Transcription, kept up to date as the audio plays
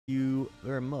you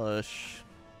very much.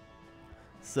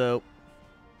 So,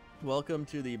 welcome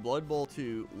to the Blood Bowl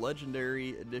 2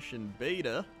 Legendary Edition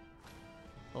Beta.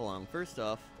 Hold on, first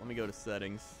off, let me go to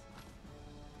settings.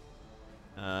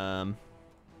 Alright.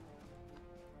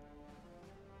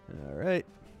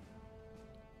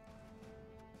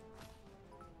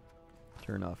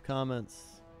 Turn off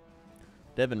comments.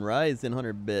 Devin Rise in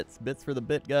 100 bits. Bits for the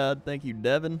bit god. Thank you,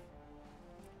 Devin.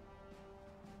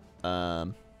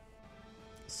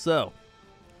 So,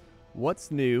 what's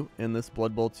new in this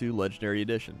Blood Bowl 2 Legendary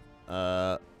Edition?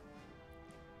 Let's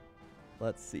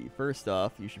see. First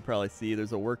off, you should probably see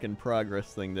there's a work in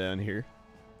progress thing down here.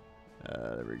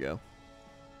 There we go.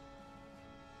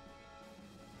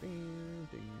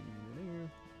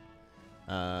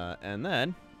 And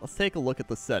then, let's take a look at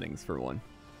the settings for one.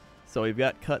 So we've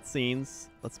got cutscenes.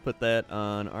 Let's put that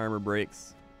on armor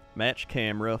breaks. Match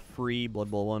camera, free,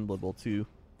 Blood Bowl 1, Blood Bowl 2.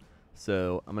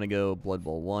 So I'm going to go Blood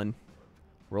Bowl 1.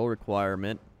 Roll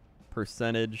requirement,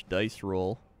 percentage, dice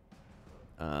roll.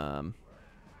 I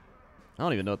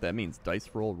don't even know what that means. Dice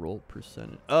roll, roll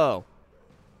percentage. Oh.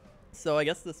 So I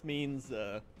guess this means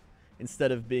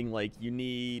instead of being like you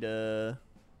need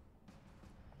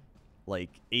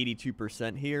like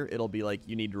 82% here, it'll be like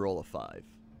you need to roll a 5.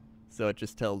 So it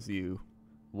just tells you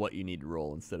what you need to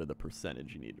roll instead of the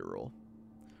percentage you need to roll.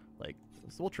 Like,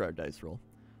 so we'll try our dice roll.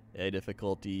 AI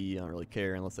difficulty, I don't really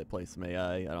care unless I play some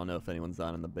AI. I don't know if anyone's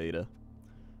on in the beta.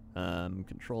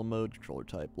 Control mode, controller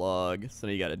type log. So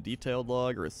now you got a detailed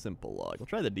log or a simple log. We'll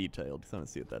try the detailed because I want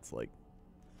to see what that's like.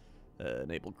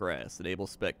 Enable grass, enable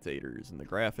spectators, and the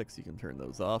graphics, you can turn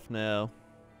those off now.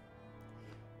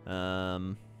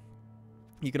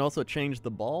 You can also change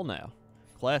the ball now.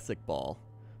 Classic ball.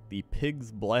 The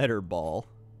pig's bladder ball,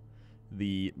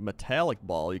 the metallic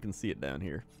ball, you can see it down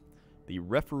here, the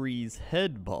referee's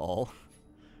head ball,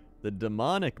 the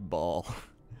demonic ball,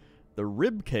 the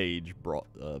ribcage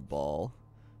ball,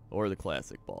 or the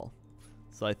classic ball.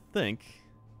 So I think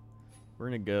we're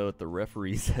going to go with the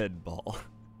referee's head ball.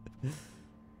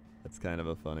 That's kind of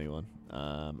a funny one.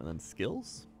 And then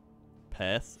skills.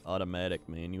 Pass, automatic,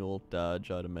 manual,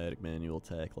 dodge, automatic, manual,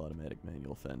 tackle, automatic,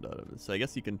 manual, fend, automatic. So I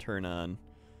guess you can turn on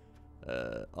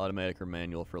automatic or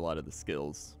manual for a lot of the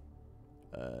skills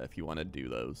if you want to do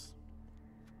those.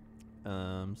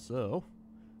 So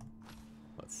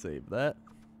let's save that.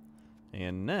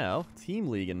 And now, Team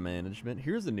League and Management.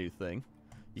 Here's a new thing.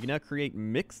 You can now create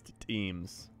mixed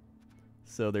teams.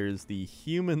 So there's the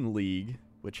Human League,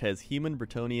 which has Human,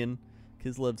 Bretonnian,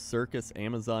 Kislev, Circus,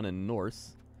 Amazon, and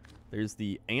Norse. There's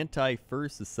the Anti-Fur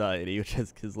Society, which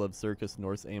has Kislev, Circus,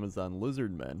 Norse, Amazon,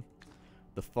 Lizardmen.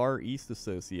 The Far East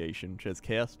Association, which has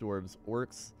Chaos Dwarves,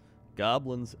 Orcs,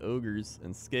 Goblins, Ogres,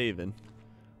 and Skaven.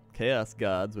 Chaos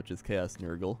Gods, which is Chaos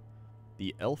Nurgle.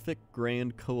 The Elfic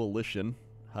Grand Coalition,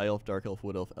 High Elf, Dark Elf,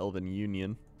 Wood Elf, Elven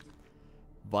Union.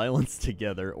 Violence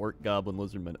Together, Orc, Goblin,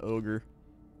 Lizardman, Ogre.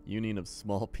 Union of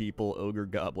Small People, Ogre,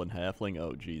 Goblin, Halfling.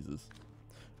 Oh, Jesus.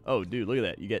 Oh, dude, look at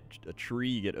that. You get a tree,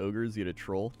 you get ogres, you get a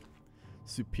troll.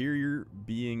 Superior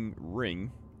Being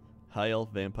Ring, High Elf,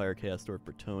 Vampire, Chaos Dwarf,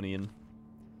 Bretonnian.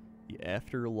 The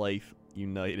Afterlife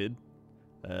United,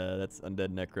 that's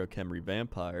Undead, Necro, Khemri,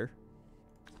 Vampire.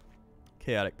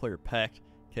 Chaotic Player Pact,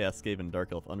 Chaos Skaven,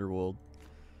 Dark Elf, Underworld.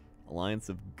 Alliance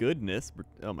of Goodness,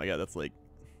 oh my god, that's like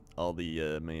all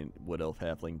the main Wood Elf,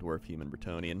 Halfling, Dwarf, Human,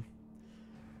 Bretonnian.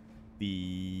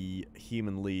 The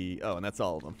Human League, oh, and that's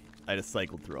all of them. I just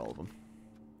cycled through all of them.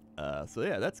 So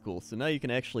yeah, that's cool. So now you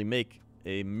can actually make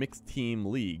a mixed team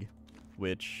league,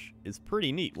 which is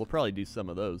pretty neat. We'll probably do some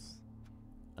of those.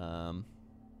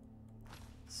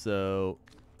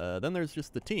 Then there's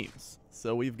just the teams.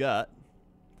 So we've got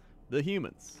the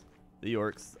humans, the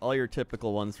orcs, all your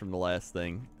typical ones from the last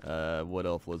thing. Wood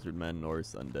Elf, Lizardmen,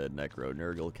 Norse, Undead, Necro,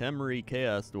 Nurgle, Khemri,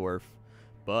 Chaos Dwarf.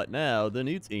 But now, the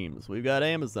new teams. We've got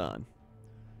Amazon.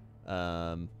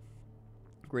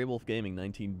 Grey Wolf Gaming,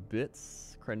 19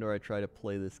 bits. Krendor, I try to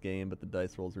play this game, but the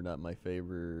dice rolls are not my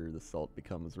favor. The salt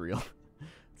becomes real.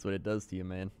 That's what it does to you,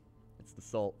 man. It's the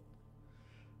salt.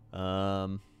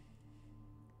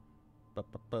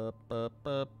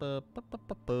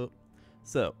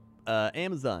 So,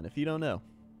 Amazon, if you don't know.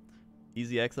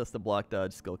 Easy access to block,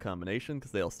 dodge, skill combination,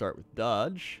 because they all start with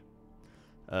dodge.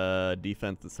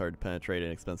 Defense is hard to penetrate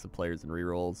and expensive players and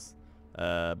rerolls.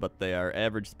 But they are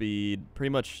average speed. Pretty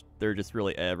much, they're just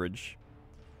really average.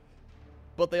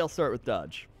 But they all start with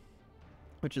dodge,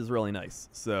 which is really nice.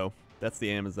 So, that's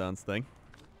the Amazon's thing.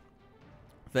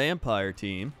 Vampire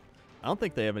team. I don't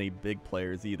think they have any big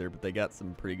players either, but they got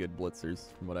some pretty good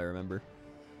blitzers from what I remember.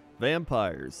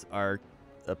 Vampires are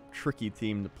a tricky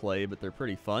team to play, but they're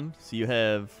pretty fun. So you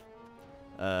have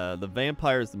The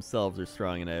vampires themselves are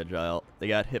strong and agile. They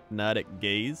got hypnotic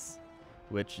gaze,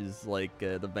 which is like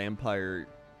the vampire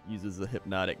uses a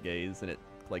hypnotic gaze and it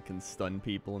like can stun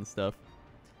people and stuff.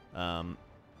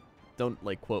 Don't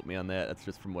like quote me on that. That's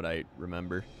just from what I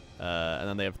remember. And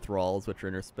then they have thralls, which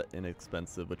are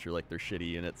inexpensive, which are like their shitty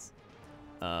units.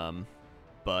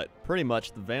 But pretty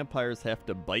much the vampires have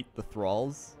to bite the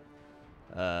thralls.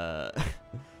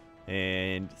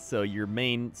 And so your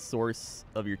main source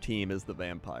of your team is the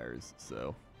vampires.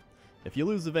 So if you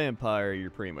lose a vampire, you're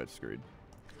pretty much screwed.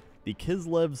 The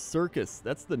Kislev Circus,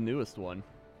 that's the newest one.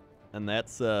 And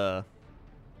that's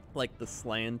like the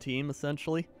Slan team,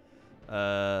 essentially.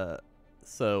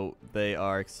 So they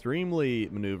are extremely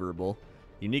maneuverable,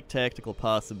 unique tactical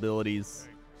possibilities,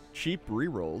 cheap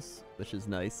rerolls, which is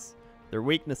nice. Their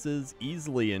weaknesses,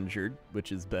 easily injured,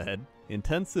 which is bad,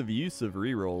 intensive use of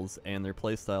rerolls, and their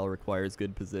playstyle requires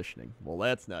good positioning. Well,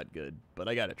 that's not good, but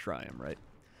I gotta try them, right?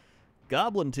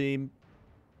 Goblin team.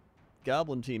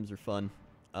 Goblin teams are fun.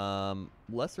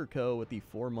 Lesser Co with the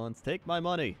 4 months. Take my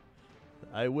money.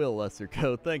 I will, Lesser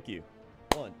Co. Thank you.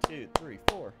 1, 2, 3,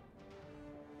 4.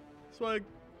 Swag.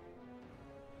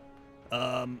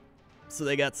 So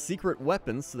they got secret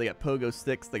weapons. So they got pogo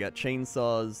sticks. They got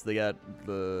chainsaws. They got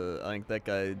I think that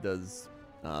guy does.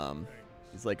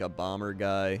 He's like a bomber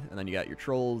guy. And then you got your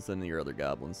trolls and your other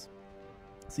goblins.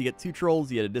 So you get 2 trolls.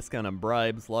 You get a discount on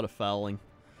bribes. A lot of fouling.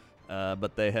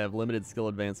 But they have limited skill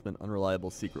advancement,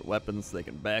 unreliable secret weapons. So they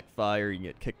can backfire. You can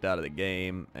get kicked out of the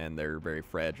game, and they're very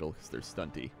fragile because they're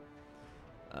stunty.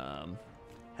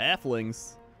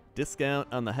 Halflings. Discount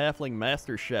on the Halfling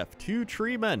Master Chef. 2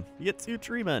 tree men. You get 2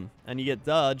 tree men. And you get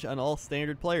dodge on all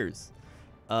standard players.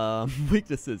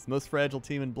 Weaknesses. Most fragile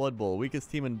team in Blood Bowl.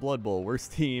 Weakest team in Blood Bowl.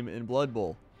 Worst team in Blood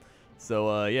Bowl.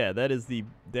 So, yeah, that is the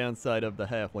downside of the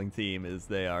Halfling team, is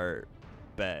they are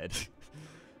bad.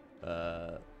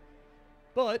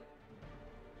 But,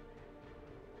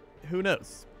 who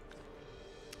knows?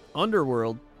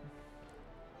 Underworld.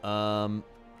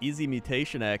 Easy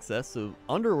mutation access. So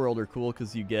Underworld are cool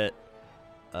because you get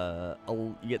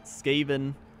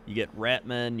Skaven, you get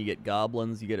Ratmen, you get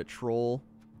Goblins, you get a Troll,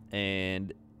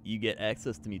 and you get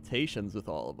access to mutations with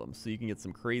all of them. So you can get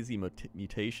some crazy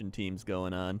mutation teams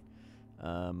going on.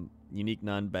 Unique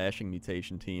non-bashing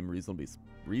mutation team,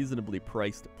 reasonably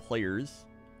priced players.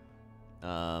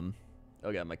 Oh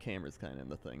god, my camera's kind of in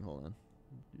the thing. Hold on.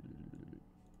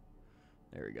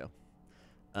 There we go.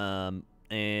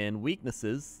 And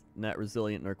weaknesses, not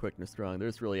resilient nor quick nor strong. They're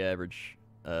just really average,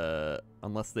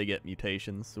 unless they get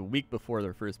mutations. So weak before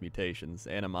their first mutations,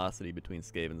 animosity between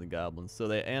Skavens and Goblins. So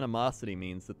the animosity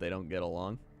means that they don't get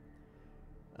along.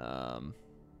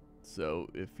 So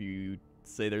if you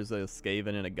say there's a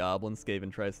Skaven and a Goblin,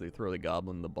 Skaven tries to throw the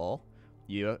Goblin the ball.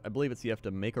 I believe you have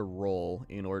to make a roll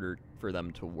in order for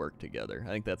them to work together. I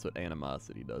think that's what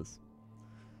animosity does.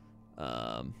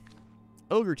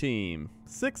 Ogre team.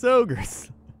 6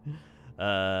 ogres.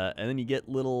 And then you get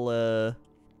little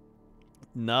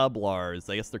Noblars.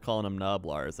 I guess they're calling them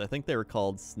Noblars. I think they were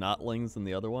called Snotlings in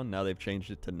the other one. Now they've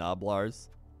changed it to Noblars.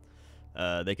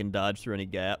 They can dodge through any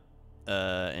gap.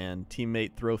 And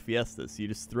teammate throw fiestas. You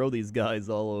just throw these guys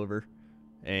all over.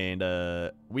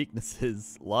 And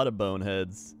weaknesses, a lot of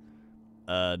boneheads.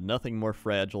 Nothing more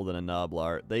fragile than a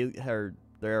Noblar. They are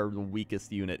the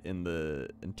weakest unit in the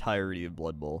entirety of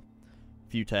Blood Bowl.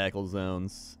 Few tackle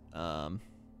zones,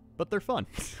 but they're fun.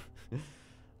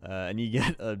 And you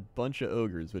get a bunch of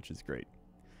ogres, which is great.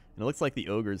 And it looks like the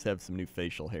ogres have some new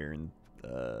facial hair and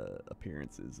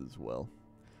appearances as well.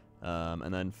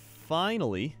 And then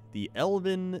finally, the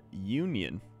Elven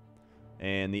Union.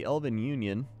 And the Elven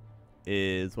Union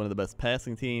is one of the best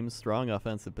passing teams, strong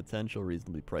offensive potential,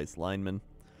 reasonably priced linemen.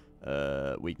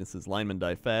 Weaknesses, linemen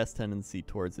die fast, tendency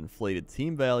towards inflated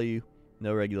team value,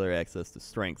 no regular access to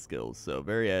strength skills, so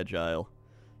very agile,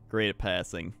 great at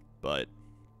passing, but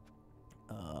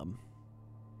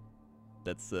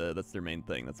that's their main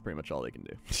thing. That's pretty much all they can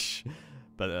do.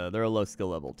 But they're a low skill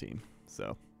level team,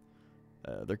 so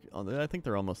I think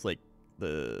they're almost like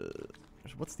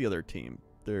what's the other team?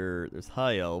 There's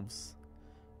High Elves.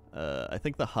 I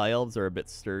think the High Elves are a bit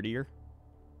sturdier.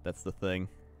 That's the thing.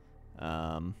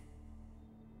 I'm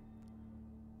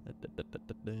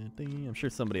sure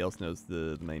somebody else knows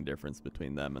the main difference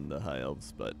between them and the High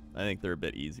Elves, but I think they're a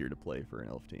bit easier to play for an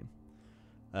elf team.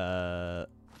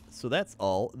 So that's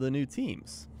all the new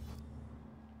teams.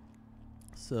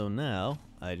 So now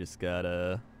I just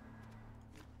gotta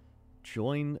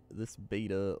join this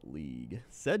beta league.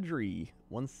 Cedri,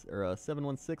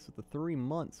 716 with the 3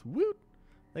 months. Woot!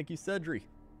 Thank you, Cedri.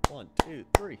 1, 2,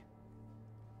 3.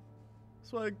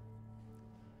 Swag.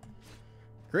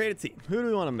 Create a team. Who do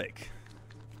we want to make?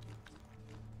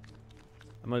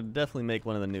 I'm gonna definitely make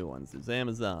one of the new ones. There's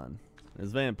Amazon.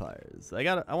 There's vampires.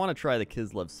 I want to try the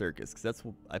Kislev Circus because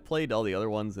I played all the other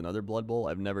ones in other Blood Bowl.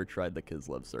 I've never tried the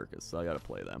Kislev Circus, so I gotta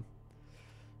play them.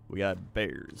 We got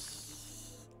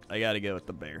bears. I gotta go with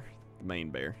the bear, the main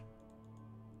bear,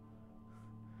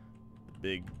 the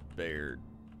big bear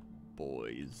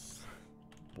boys,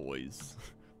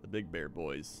 the big bear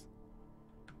boys,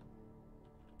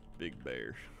 big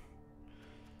bear.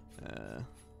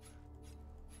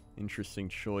 Interesting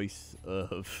choice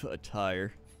of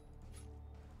attire.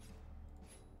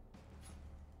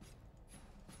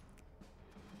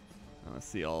 I want to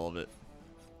see all of it.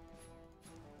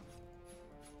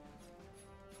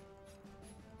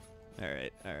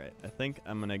 Alright, alright. I think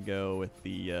I'm going to go with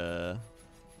the,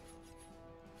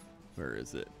 where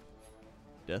is it?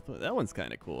 That one's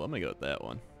kind of cool. I'm going to go with that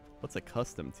one. What's a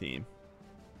custom team?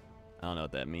 I don't know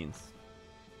what that means.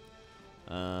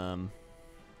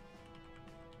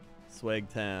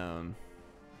 Swagtown.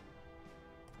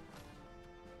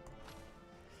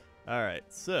 Alright,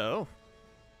 so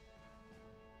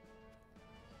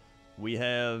we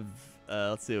have,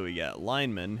 let's see what we got.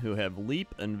 Linemen who have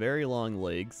leap and very long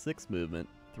legs, 6 movement,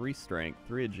 3 strength,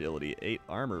 3 agility, 8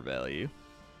 armor value.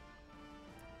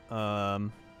 So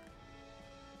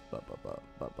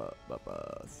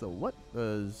what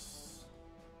does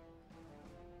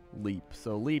leap?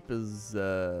 So leap is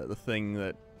the thing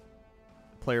that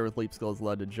player with leap skill is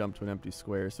allowed to jump to an empty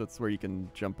square, so it's where you can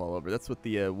jump all over. That's what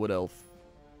the wood elf,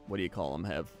 what do you call them,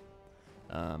 have.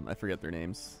 I forget their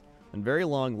names. And very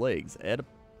long legs. The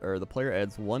player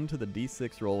adds 1 to the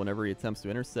d6 roll whenever he attempts to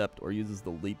intercept or uses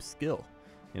the leap skill.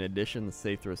 In addition, the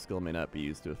save throw skill may not be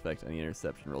used to affect any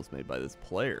interception rolls made by this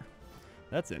player.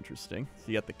 That's interesting. So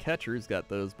you got the catchers, got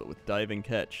those, but with diving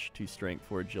catch, 2 strength,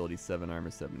 4 agility, 7 armor,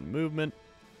 7 movement.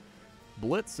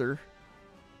 Blitzer,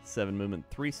 7 movement,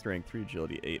 3 strength, 3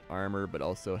 agility, 8 armor, but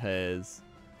also has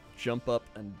jump up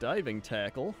and diving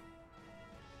tackle.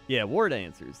 Yeah, war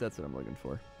dancers, that's what I'm looking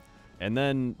for. And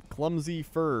then Clumsy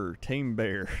Fur, Tame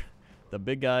Bear. The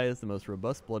big guy is the most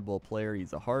robust Blood Bowl player.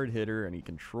 He's a hard hitter and he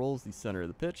controls the center of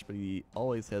the pitch, but he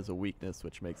always has a weakness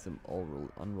which makes him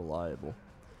unreliable.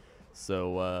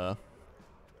 So,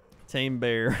 Tame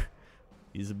Bear,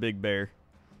 he's a big bear.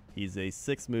 He's a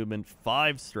 6 movement,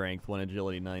 5 strength, 1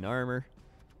 agility, 9 armor.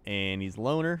 And he's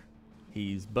loner.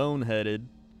 He's boneheaded.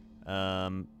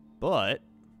 But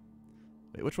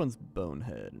wait, which one's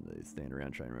bonehead? They stand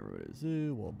around trying to remember what it is.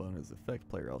 While bonehead's effect,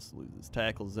 player also loses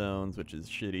tackle zones, which is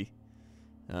shitty.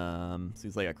 So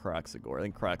he's like a Croxagore. I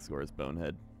think Croxagore is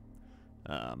bonehead.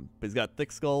 But he's got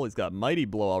thick skull. He's got mighty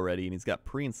blow already, and he's got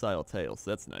prehensile tail.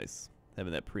 So that's nice,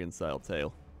 having that prehensile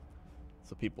tail,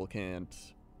 so people can't.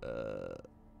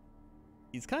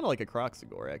 He's kind of like a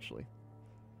Croxagore, actually.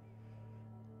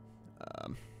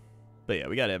 But yeah,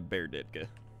 we gotta have Bear Ditka.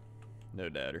 No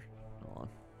doubter. Hold on.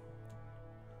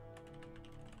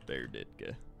 Bear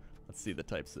Ditka. Let's see the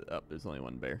types. There's only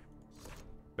one bear.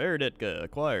 Bear Ditka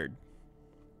acquired.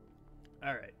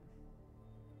 Alright.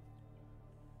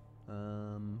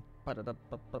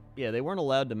 Yeah, they weren't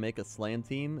allowed to make a slan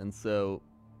team, and so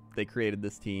they created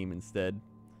this team instead,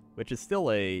 which is still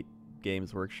a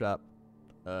Games Workshop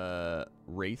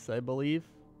race, I believe.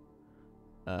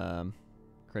 Krendor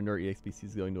EXPC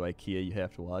is going to IKEA. You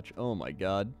have to watch. Oh my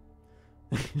god.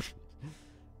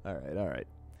 Alright, alright.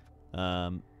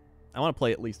 I want to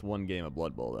play at least one game of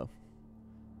Blood Bowl, though.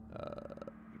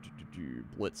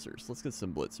 Blitzers. Let's get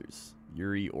some blitzers.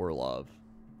 Yuri Orlov.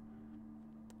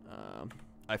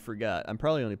 I forgot. I'm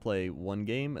probably only play one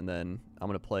game, and then I'm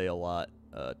going to play a lot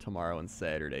tomorrow and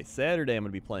Saturday. Saturday, I'm going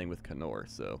to be playing with Knorr,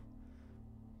 so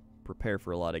prepare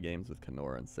for a lot of games with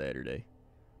Knorr on Saturday.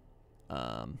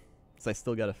 So I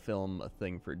still got to film a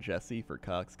thing for Jesse for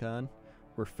CoxCon.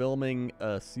 We're filming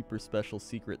a super special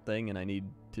secret thing, and I need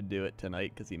to do it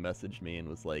tonight because he messaged me and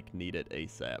was like, need it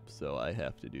ASAP. So I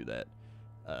have to do that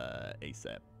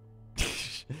ASAP.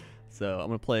 So I'm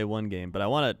gonna play one game, but I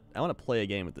wanna play a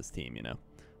game with this team, you know.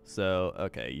 So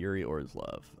okay, Yuri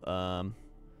Orzlov.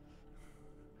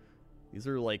 These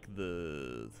are like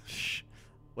the.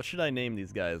 What should I name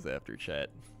these guys after, chat?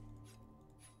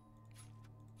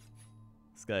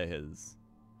 This guy has.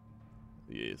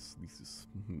 Yes, this is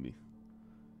me.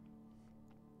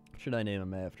 What should I name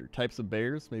him after? Types of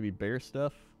bears? Maybe bear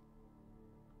stuff?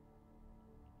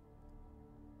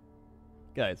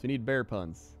 Guys, we need bear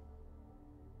puns.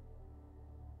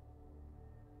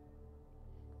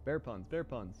 Bear puns, bear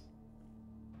puns.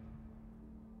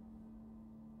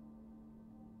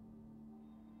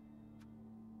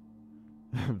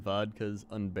 Vodka's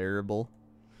unbearable.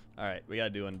 Alright, we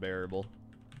gotta do unbearable.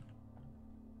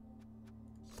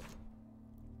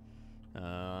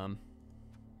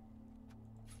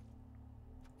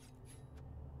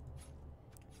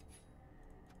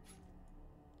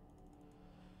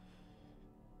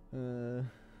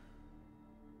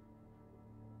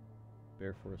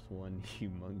 Air Force One,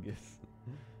 humongous.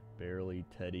 Barely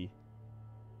Teddy.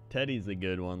 Teddy's a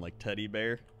good one, like Teddy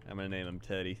Bear. I'm gonna name him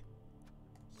Teddy.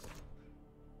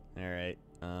 Alright,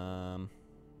 I'll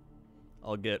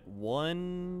get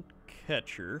 1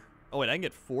 catcher. Oh wait, I can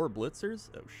get 4 blitzers?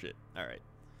 Oh shit, alright.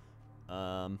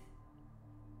 Alright,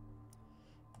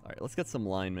 let's get some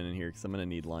linemen in here, because I'm gonna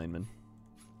need linemen.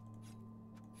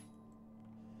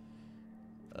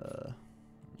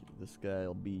 This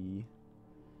guy'll be...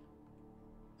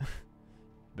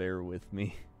 bear with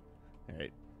me.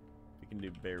 Alright, we can do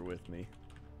bear with me.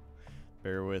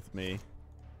 Bear with me.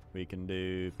 We can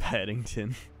do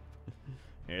Paddington.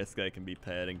 Yeah, this guy can be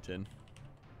Paddington.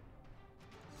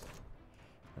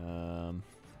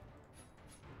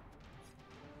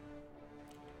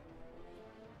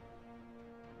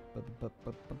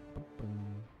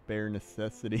 Bare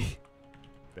necessity.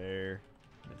 Bare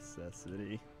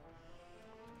necessity.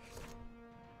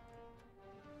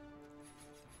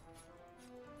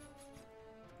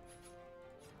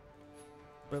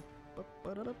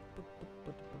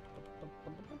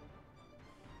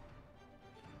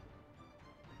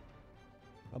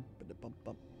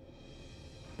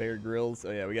 Bear Grylls.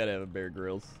 Oh yeah, we gotta have a Bear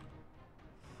Grylls.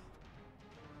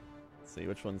 Let's see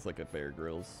which one's like a Bear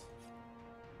Grylls.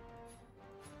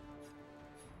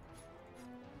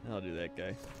 I'll do that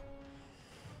guy.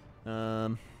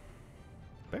 So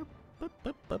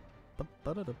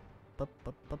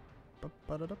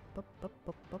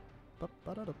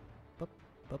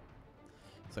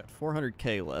I got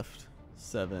 400k left.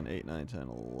 7, 8, 9, 10,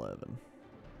 11.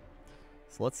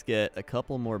 So let's get a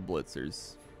couple more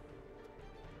blitzers.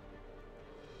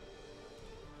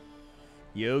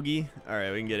 Yogi.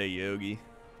 Alright, we can get a Yogi.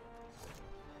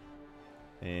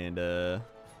 And,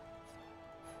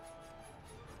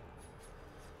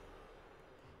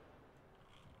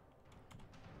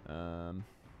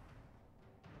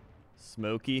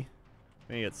 Smokey.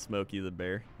 We can get Smokey the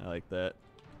Bear. I like that.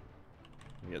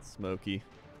 We get Smokey.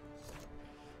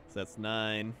 So that's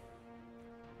 9.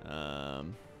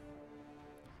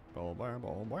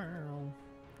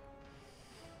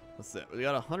 What's that? We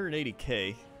got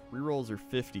 180k. Rerolls are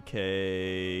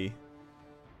 50k.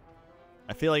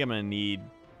 I feel like I'm gonna need...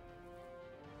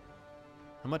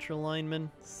 How much are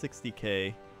linemen?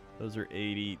 60k. Those are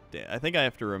 80. I think I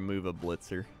have to remove a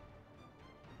blitzer.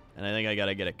 And I think I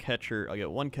gotta get a catcher. I'll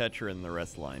get 1 catcher and the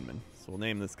rest linemen. So we'll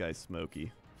name this guy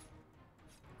Smokey.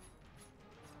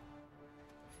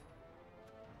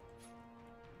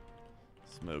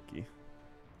 Smokey.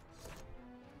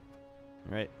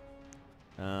 Alright.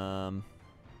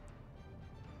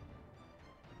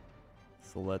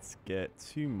 So let's get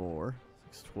 2 more.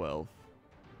 6, 12.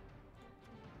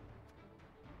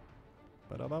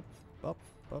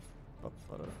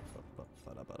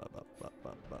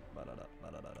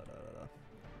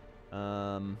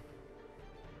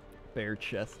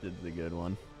 Bare-chested's a good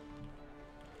one.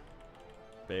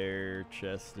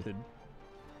 Bare-chested.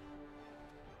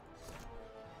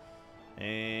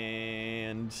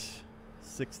 And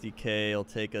 60k will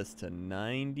take us to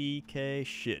 90k.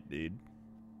 Shit, dude.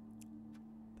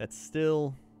 That's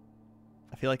still...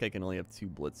 I feel like I can only have 2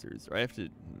 blitzers. Or I have to...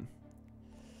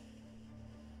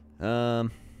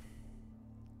 Alright.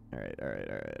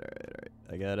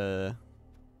 I gotta...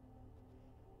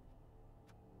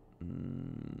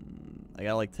 I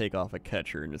gotta, like, take off a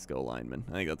catcher and just go lineman.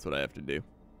 I think that's what I have to do.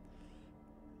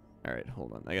 Alright,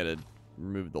 hold on. I gotta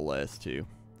remove the last 2.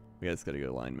 We just gotta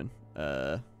go lineman.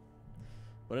 What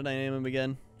did I name him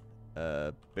again?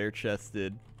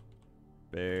 Bare-chested.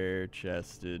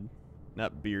 Bare-chested.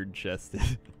 Not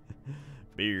beard-chested.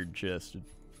 Beard-chested.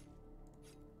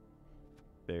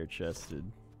 Bare-chested.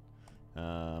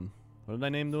 What did I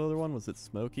name the other one? Was it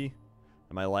Smokey?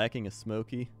 Am I lacking a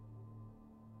Smokey?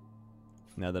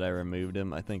 Now that I removed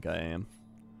him, I think I am.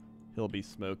 He'll be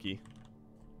Smokey.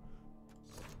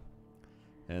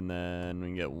 And then we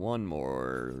can get 1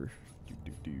 more.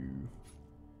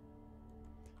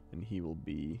 And he will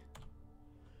be...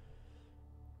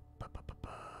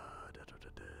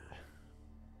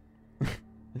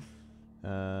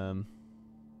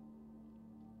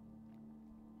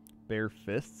 Bare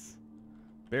Fists.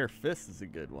 Bare Fists is a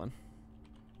good one.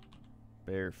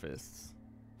 Bare Fists.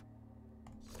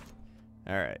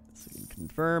 Alright, so we can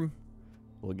confirm.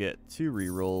 We'll get 2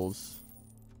 rerolls.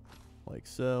 Like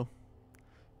so.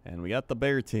 And we got the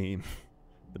Bear team.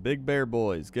 The Big Bear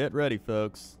Boys. Get ready,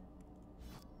 folks.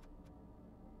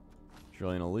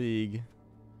 Join a league.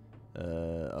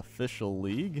 Official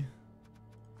league.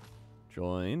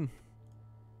 Join.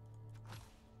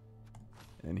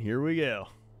 And here we go.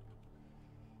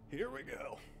 Here we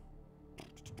go.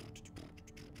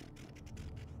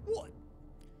 What?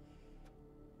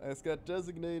 I just got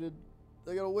designated.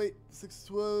 I gotta wait.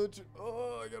 612.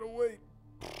 Oh, I gotta wait.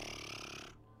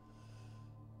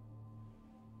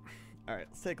 Alright,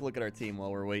 let's take a look at our team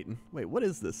while we're waiting. Wait, what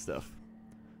is this stuff?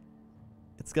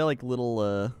 It's got like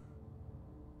little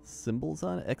symbols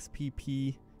on it.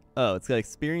 XPP. Oh, it's got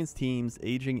experienced teams,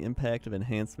 aging, impact of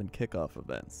enhancement, kickoff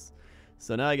events.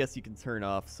 So now I guess you can turn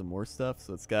off some more stuff.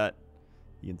 So it's got,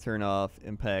 you can turn off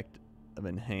impact of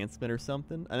enhancement or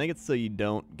something. I think it's so you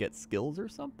don't get skills or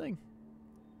something.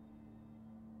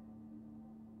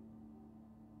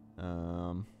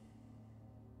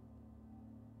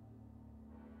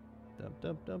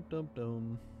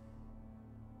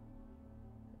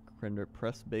 Render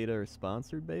press beta or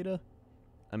sponsored beta?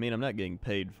 I mean, I'm not getting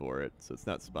paid for it, so it's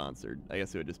not sponsored. I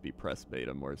guess it would just be press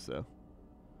beta more so.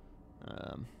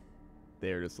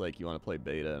 They were just like, you want to play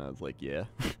beta? And I was like, yeah.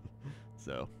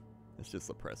 So, it's just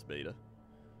a press beta.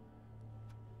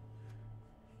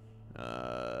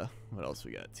 What else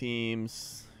we got?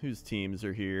 Teams. Whose teams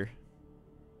are here?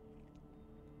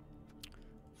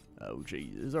 Oh,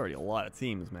 gee. There's already a lot of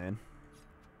teams, man.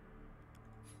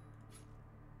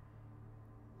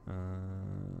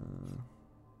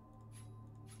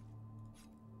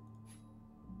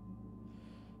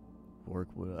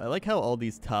 I like how all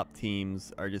these top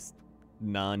teams are just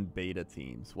non-beta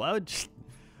teams. Why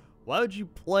would you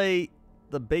play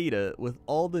the beta with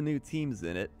all the new teams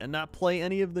in it and not play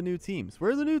any of the new teams?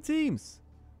 Where are the new teams?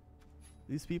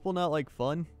 These people not like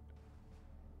fun?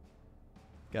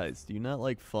 Guys, do you not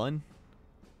like fun?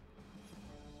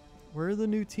 Where are the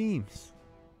new teams?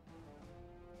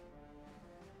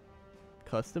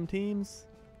 Custom teams?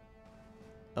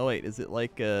 Oh wait, is it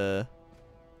like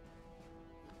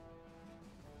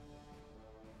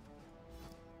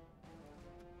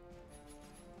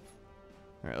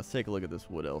Alright, let's take a look at this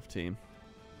Wood Elf team.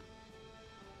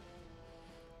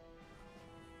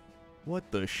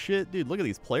 What the shit? Dude, look at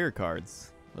these player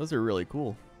cards. Those are really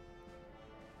cool.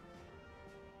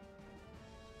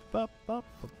 Let's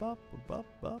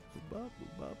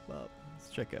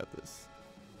check out this.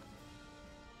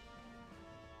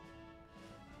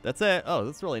 That's it. Oh,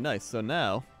 that's really nice. So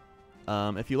now,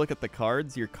 if you look at the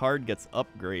cards, your card gets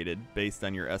upgraded based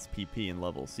on your SPP and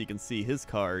level. So you can see his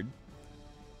card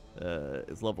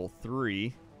is level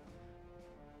 3.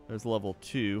 There's level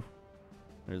 2.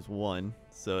 There's 1.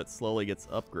 So it slowly gets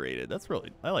upgraded. That's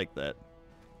really... I like that.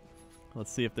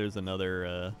 Let's see if there's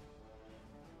another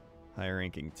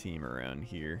high-ranking team around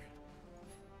here.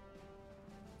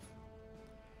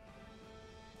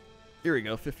 Here we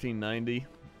go, 1590.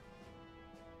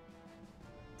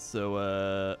 So,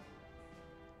 I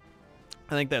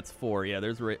think that's 4. Yeah,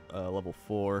 there's level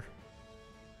 4.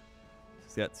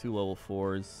 He's got 2 level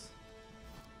 4s.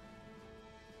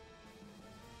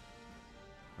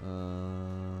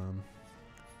 And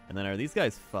then are these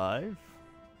guys 5?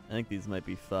 I think these might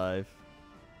be 5.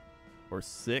 Or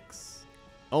 6.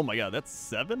 Oh my god, that's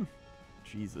 7?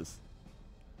 Jesus.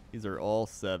 These are all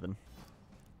 7.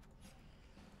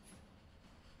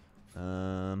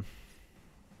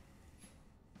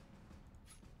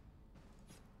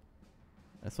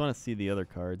 I just want to see the other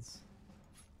cards.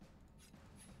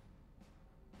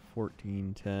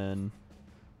 1410.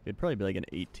 It'd probably be like an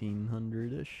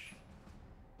 1800-ish.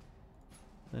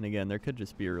 Then again, there could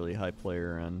just be a really high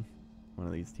player on one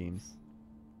of these teams.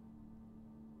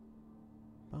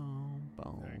 Boom,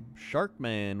 boom.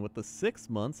 Sharkman with the 6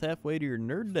 months, halfway to your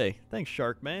nerd day. Thanks,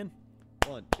 Sharkman.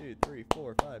 1, 2, 3,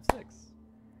 4, 5, 6.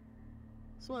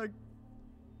 Swag.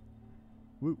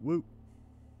 Woot woot.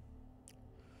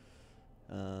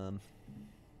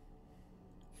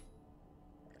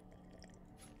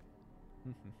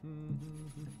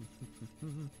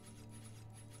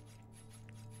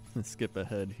 Let's skip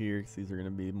ahead here because these are going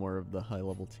to be more of the high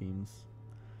level teams.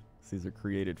 These are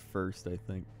created first, I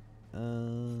think. I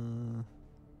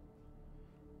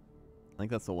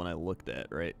think that's the one I looked at,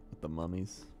 right? With the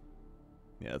mummies.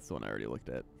 Yeah, that's the one I already looked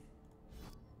at.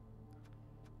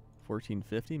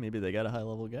 1450, maybe they got a high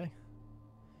level guy.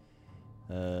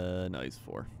 No, he's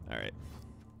 4. Alright.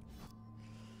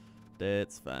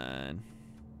 That's fine.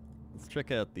 Let's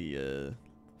check out the,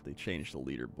 they changed the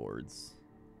leaderboards.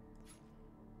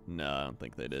 No, I don't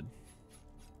think they did.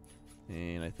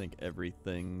 And I think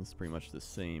everything's pretty much the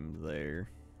same there.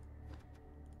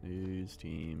 News,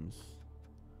 teams.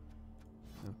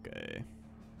 Okay.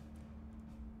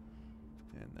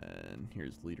 And then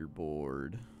here's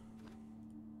leaderboard.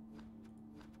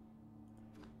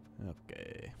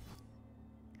 Okay.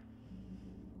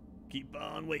 Keep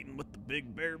on waiting with the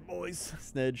big bear boys.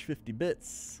 Snedge 50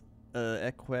 bits.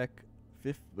 Equack.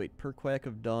 Per quack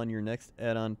of dawn, your next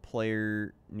add-on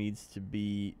player needs to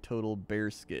be total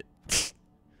bear skit.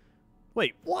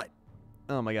 Wait, what?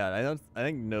 Oh my god, I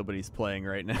think nobody's playing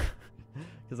right now.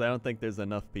 Because I don't think there's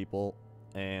enough people.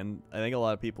 And I think a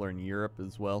lot of people are in Europe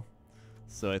as well.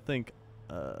 So I think,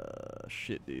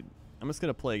 shit, dude. I'm just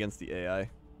gonna play against the AI.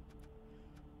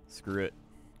 Screw it.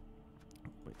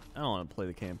 Wait, I don't want to play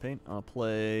the campaign. I'll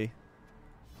play...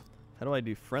 How do I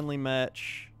do friendly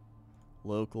match?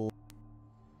 Local.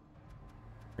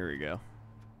 Here we go.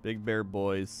 Big Bear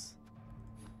Boys.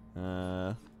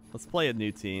 Let's play a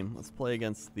new team. Let's play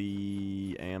against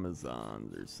the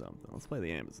Amazons or something. Let's play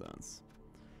the Amazons.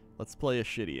 Let's play a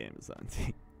shitty Amazon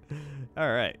team.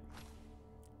 Alright.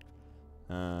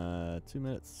 2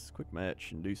 minutes. Quick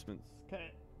match. Inducements.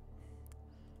 Okay.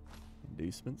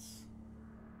 Inducements.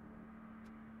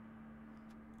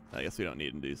 I guess we don't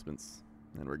need inducements.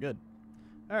 And we're good.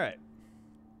 Alright.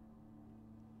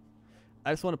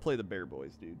 I just want to play the Bear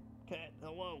Boys, dude. Cat,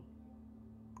 hello.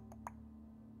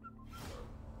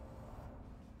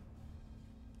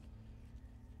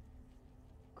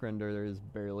 Krender, there's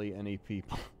barely any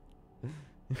people.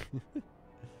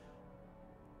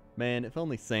 Man, if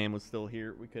only Sam was still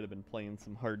here, we could have been playing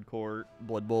some hardcore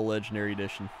Blood Bowl Legendary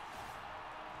Edition.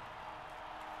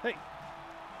 Hey!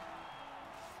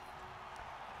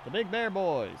 The Big Bear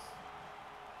Boys!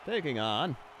 Taking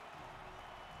on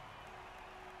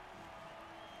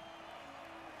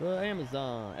the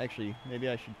Amazon. Actually, maybe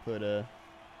I should put a...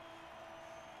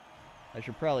 I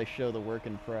should probably show the work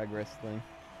in progress thing.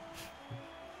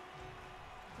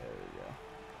 There we go.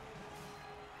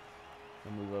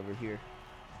 I'll move over here.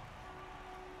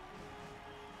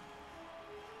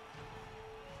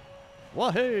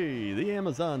 Well, hey, the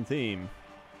Amazon team.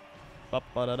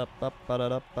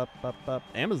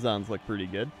 Amazons look pretty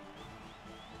good.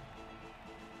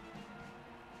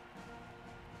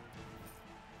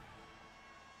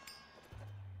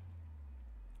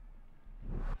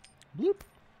 Bloop.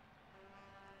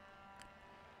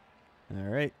 All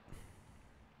right.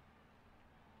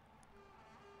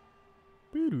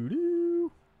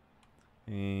 Boo-doo-doo.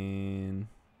 And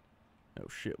oh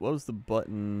shit, what was the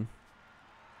button?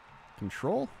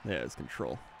 Control? Yeah, it's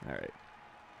control. All right.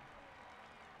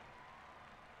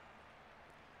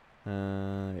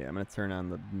 Yeah, I'm gonna turn on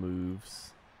the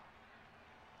moves.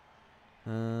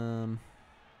 Where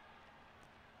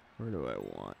do I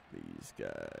want these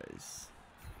guys?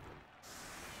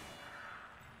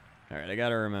 All right, I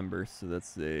gotta remember. So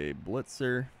that's a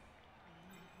blitzer.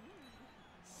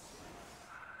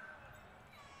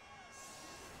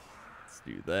 Let's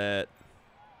do that.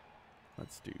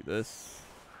 Let's do this.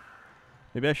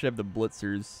 Maybe I should have the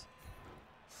blitzers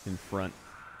in front.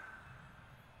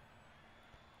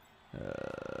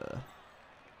 There's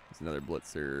another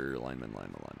blitzer. Lineman.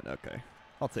 Okay.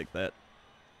 I'll take that.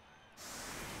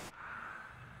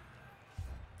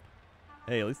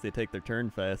 Hey, at least they take their turn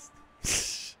fast.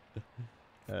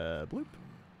 Bloop.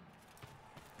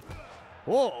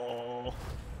 Whoa!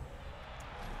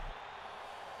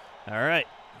 Alright.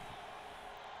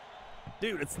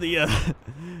 Dude, it's the,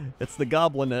 it's the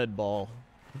Goblin Head Ball.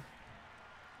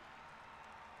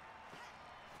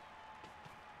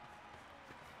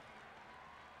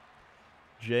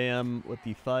 JM with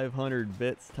the 500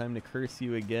 bits. Time to curse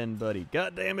you again, buddy.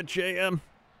 God damn it, JM!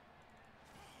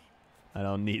 I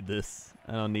don't need this.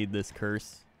 I don't need this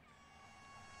curse.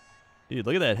 Dude,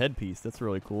 look at that headpiece. That's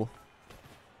really cool.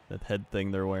 That head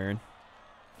thing they're wearing.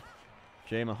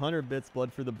 JM, 100 bits.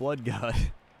 Blood for the Blood God.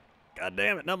 God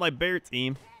damn it, not my bear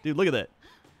team. Dude, look at that.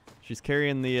 She's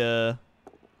carrying the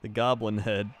goblin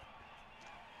head.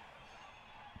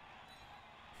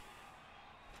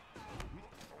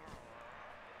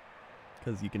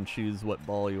 Because you can choose what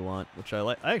ball you want, which I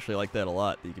like. I actually like that a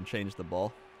lot, that you can change the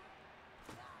ball.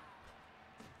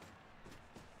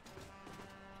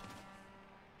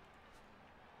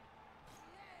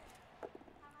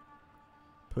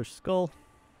 Push skull.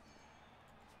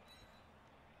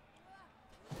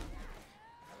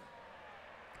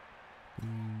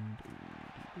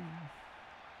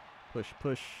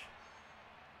 Push.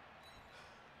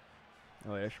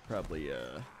 Oh, I should probably, hold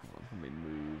on, let me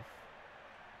move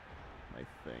my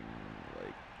thing,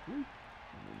 like, whoop.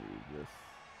 Let me move this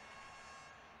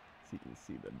so you can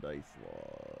see the dice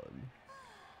log.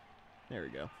 There we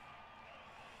go.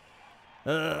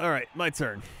 Alright, my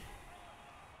turn.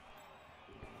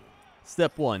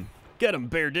 Step 1. Get him,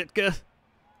 Bear Ditka!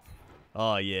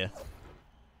 Oh, yeah.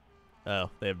 Oh,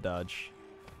 they have dodge.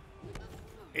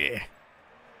 Yeah.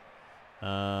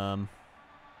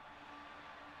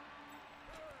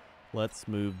 Let's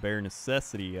move Bear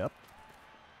Necessity up.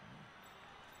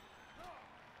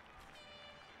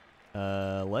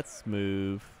 Let's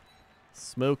move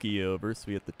Smokey over, so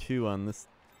we have the 2 on this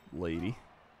lady.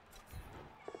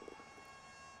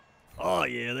 Oh,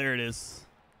 yeah, there it is.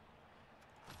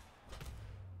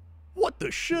 What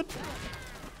the shit?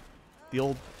 The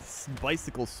old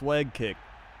bicycle swag kick.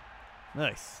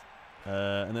 Nice.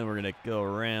 And then we're going to go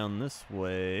around this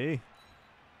way.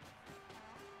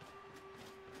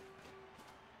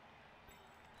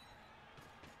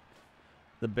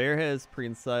 The bear has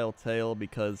prehensile tail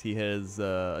because he has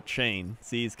a chain.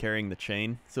 See, he's carrying the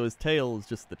chain. So his tail is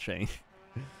just the chain.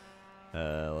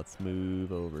 Let's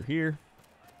move over here.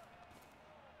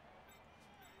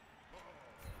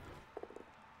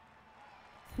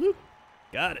 Whoop.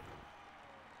 Got it.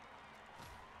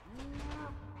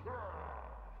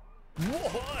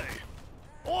 Whoa!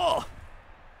 Oh!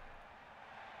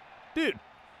 Dude.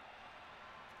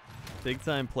 Big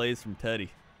time plays from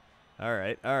Teddy.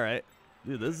 Alright, alright.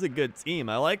 Dude, this is a good team.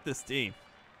 I like this team.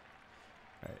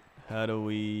 Alright, how do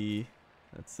we...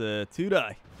 That's 2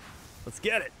 die. Let's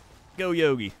get it. Go,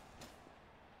 Yogi.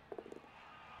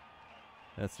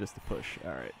 That's just a push.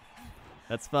 Alright.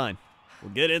 That's fine.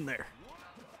 We'll get in there.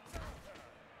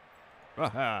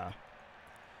 Aha.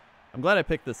 I'm glad I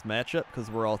picked this matchup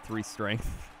because we're all 3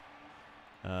 strength.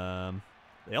 They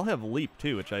all have leap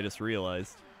too, which I just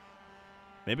realized.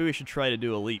 Maybe we should try to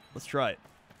do a leap. Let's try it.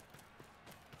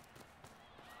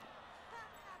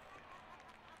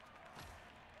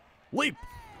 Leap!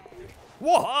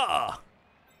 Whoa!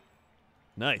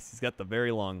 Nice. He's got the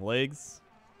very long legs.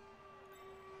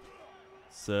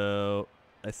 So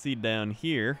I see down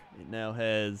here it now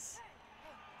has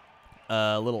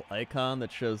a little icon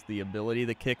that shows the ability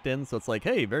that kicked in. So it's like,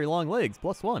 hey, very long legs,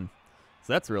 +1.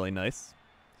 So that's really nice.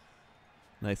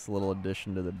 Nice little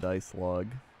addition to the dice log.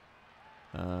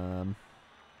 I'm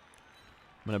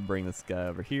going to bring this guy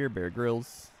over here, Bear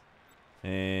Grylls.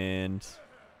 And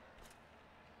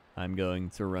I'm going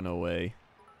to run away.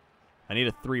 I need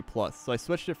a 3+. So I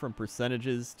switched it from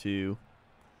percentages to,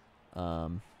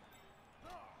 what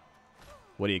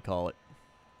do you call it?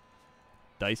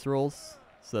 Dice rolls.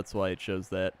 So that's why it shows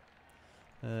that.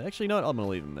 Actually, you know what? I'm going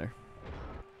to leave him there.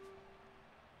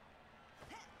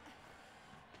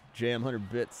 Jam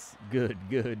 100 bits. Good,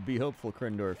 good. Be hopeful,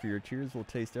 Krendor, for your tears will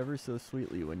taste ever so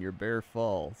sweetly when your bear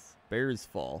falls. Bears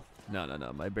fall. No, no,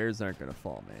 no. My bears aren't going to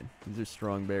fall, man. These are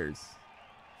strong bears.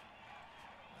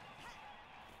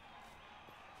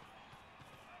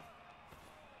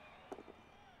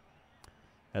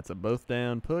 That's a both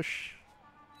down push.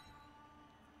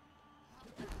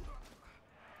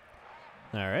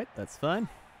 Alright, that's fine.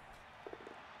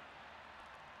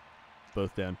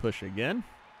 Both down push again.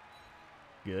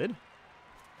 Good.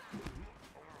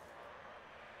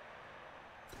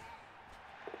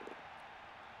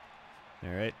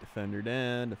 Alright, defender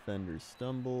down, defender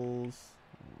stumbles.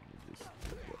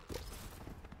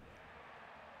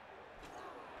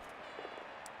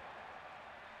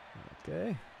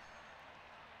 Okay.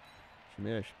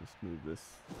 Maybe I should just move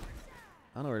this. I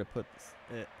don't know where to put this.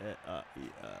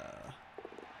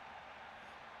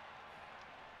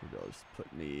 Maybe I'll just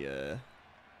put me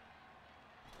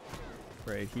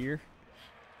right here.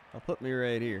 I'll put me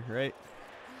right here, right?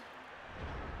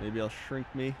 Maybe I'll shrink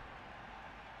me.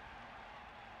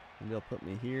 Maybe I'll put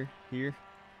me here, here.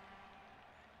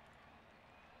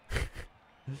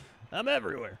 I'm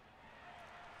everywhere.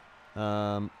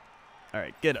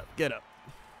 Alright, get up, get up.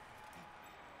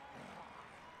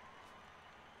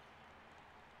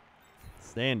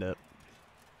 Stand up.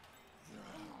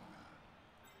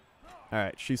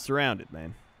 Alright, she's surrounded,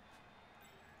 man.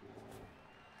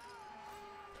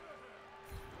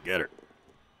 Get her.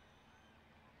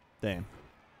 Damn.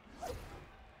 Alright,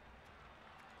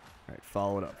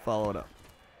 follow it up, follow it up.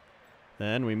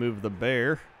 Then we move the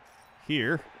bear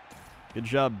here. Good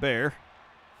job, bear.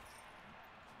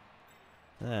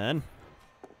 Then.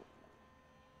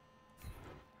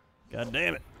 God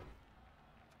damn it.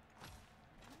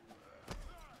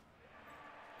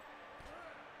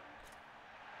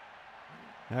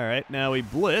 Alright, now we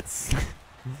blitz.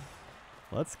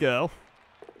 Let's go.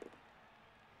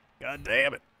 God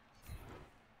damn it.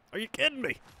 Are you kidding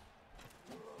me?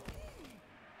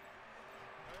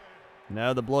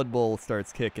 Now the Blood Bowl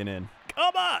starts kicking in.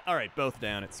 Come on! Alright, both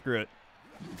down it. Screw it.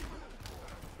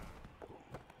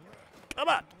 Come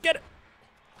on, get it!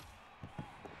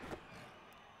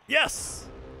 Yes!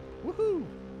 Woohoo!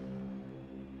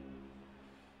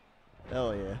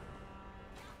 Hell yeah.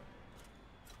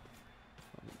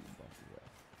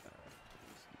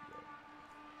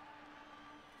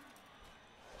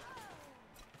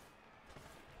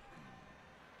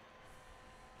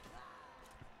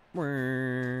 All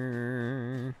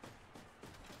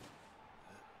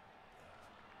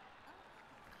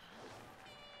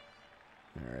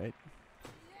right.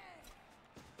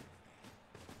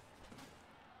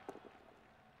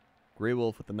 Grey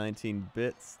Wolf with the 19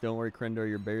 bits. Don't worry, Krendor,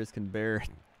 your bears can bear it.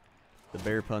 The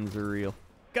bear puns are real.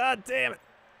 God damn it!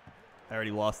 I already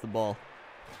lost the ball.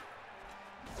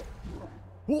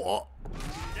 Whoa!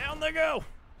 Down they go!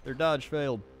 Their dodge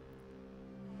failed.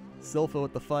 Silpha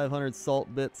with the 500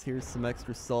 salt bits. Here's some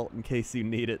extra salt in case you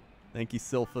need it. Thank you,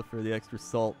 Silpha, for the extra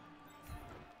salt.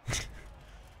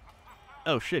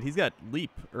 Oh shit, he's got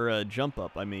leap, or jump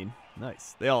up, I mean.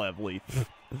 Nice. They all have leap.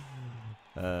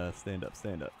 Stand up,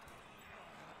 stand up.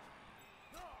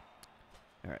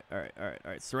 Alright, alright, alright,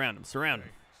 alright. Surround him, surround him.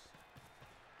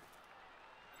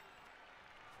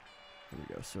 Here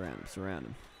we go, surround him, surround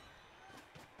him.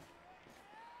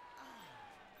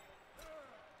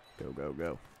 Go, go,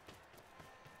 go.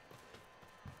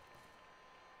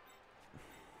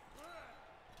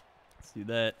 Let's do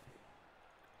that.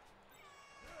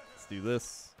 Let's do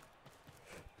this.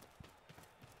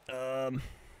 What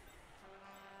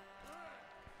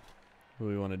do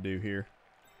we want to do here?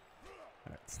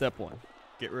 Alright, step one.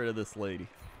 Get rid of this lady.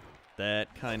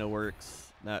 That kind of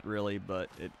works. Not really, but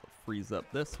it frees up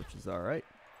this, which is alright.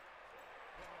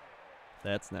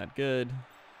 That's not good.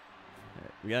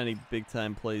 Alright, we got any big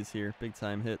time plays here? Big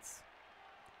time hits.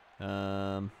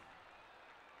 Let's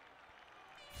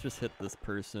just hit this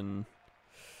person.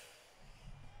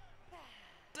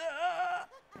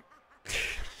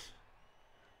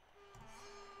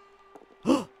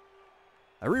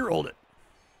 I rerolled it.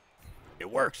 It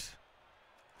worked.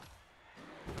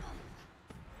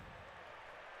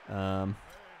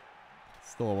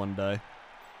 Still a 1 die.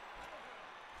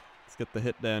 Let's get the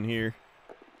hit down here.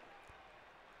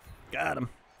 Got him.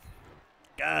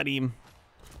 Got him.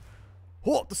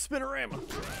 Oh, the spinorama.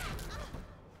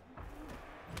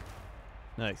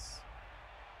 Nice.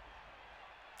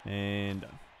 And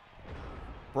done.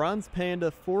 Bronze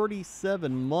Panda,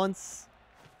 47 months.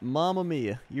 Mamma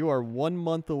mia, you are 1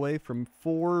 month away from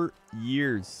 4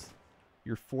 years.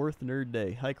 Your 4th nerd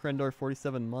day. Hi, Krendor,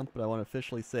 47 month, but I want to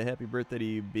officially say happy birthday to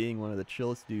you, being one of the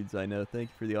chillest dudes I know. Thank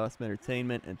you for the awesome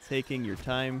entertainment and taking your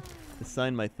time to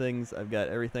sign my things. I've got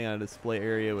everything on a display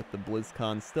area with the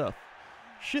BlizzCon stuff.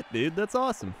 Shit, dude, that's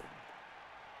awesome.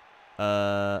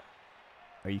 Are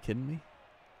you kidding me?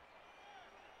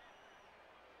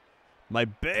 My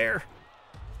bear!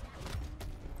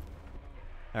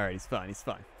 Alright, he's fine, he's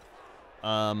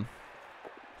fine.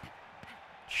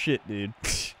 Shit, dude.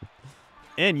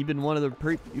 And you've been one of the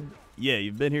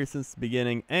you've been here since the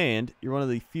beginning, and you're one of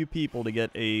the few people to get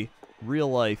a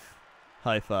real life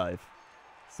high five.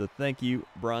 So thank you,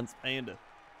 Bronze Panda.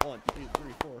 1, 2,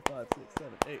 3, 4, 5, 6,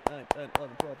 7, 8, 9, 10,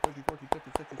 11, 12, 13, 14,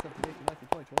 15, 16, 17, 18, 19,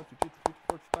 20, 21, 22, 23,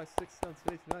 24, 25, 26, 27,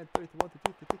 28, 29, 30, 31,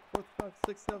 32, 33, 34, 35,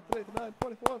 36, 37, 38, 39,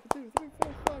 24, 42, 43,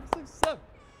 45, 46, 7.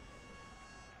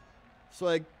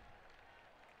 Swag.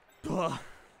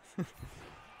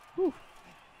 Whew.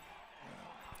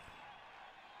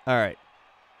 All right.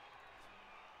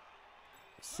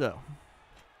 So,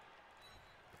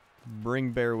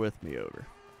 bring bear with me over.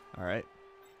 All right.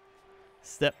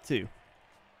 Step 2.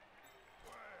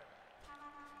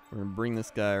 We're going to bring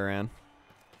this guy around.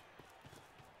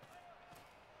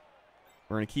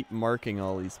 We're going to keep marking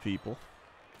all these people.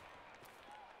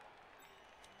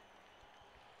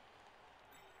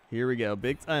 Here we go.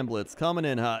 Big time blitz coming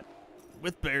in hot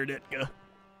with Bear Ditka.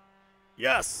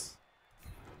 Yes!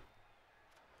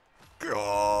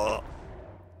 Oh.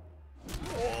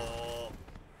 Oh.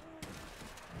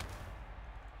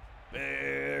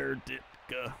 Bear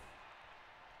Ditka.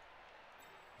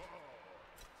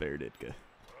 Bear Ditka.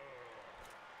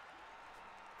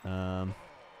 I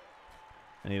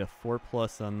need a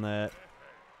 4+ on that.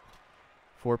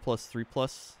 4+,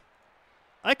 3+.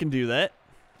 I can do that.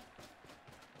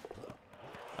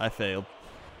 I failed.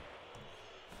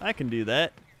 I can do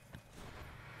that.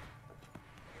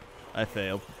 I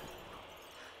failed.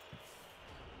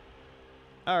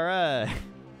 Alright.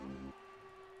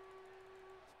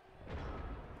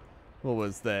 What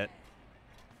was that?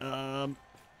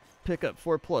 Pick up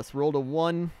 4+. Rolled a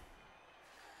 1.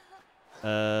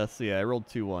 So yeah, I rolled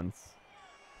 2 1s.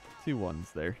 2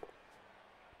 1s there.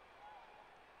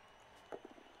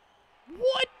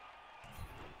 What?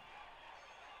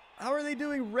 How are they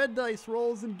doing red dice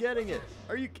rolls and getting it?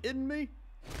 Are you kidding me?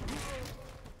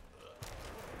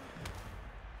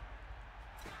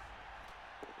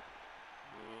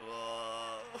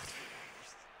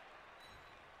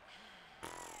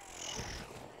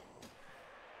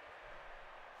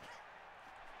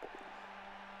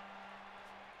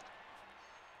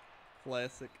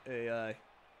 Classic AI.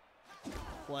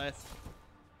 Classic.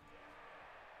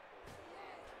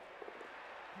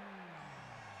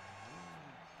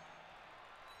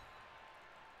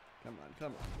 Come on,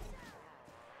 come on.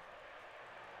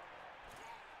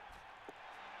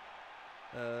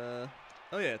 Oh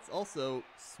yeah, it's also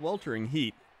sweltering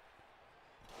heat.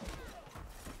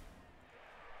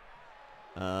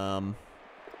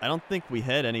 I don't think we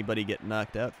had anybody get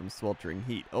knocked out from sweltering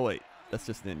heat. Oh wait, that's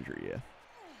just an injury, yeah.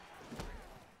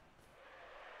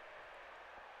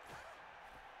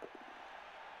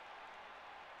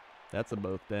 That's a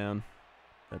both down.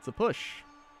 That's a push.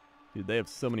 Dude, they have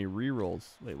so many rerolls.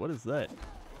 Wait, what is that?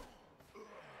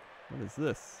 What is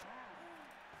this?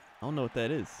 I don't know what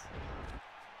that is.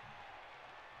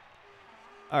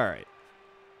 Alright.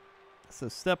 So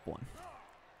step one.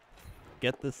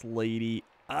 Get this lady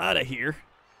out of here.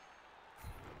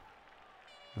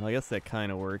 Well, I guess that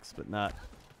kind of works, but not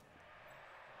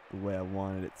the way I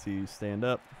wanted it to. Stand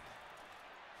up.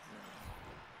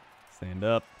 Stand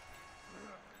up.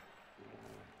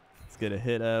 Let's get a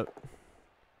hit out.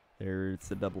 There,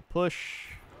 it's a double push.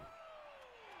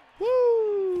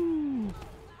 Woo!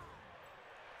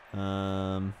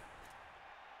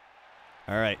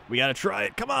 Alright, we gotta try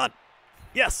it. Come on!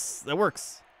 Yes! That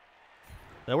works.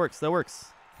 That works, that works.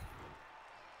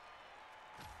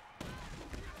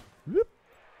 Whoop.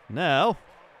 Now,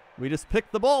 we just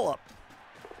pick the ball up.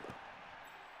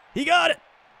 He got it!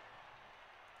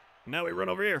 Now we run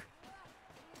over here.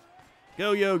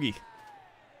 Go, Yogi.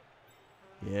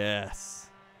 Yes.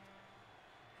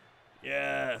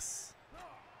 Yes.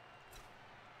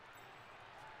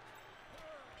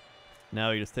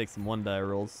 Now we just take some one die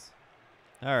rolls.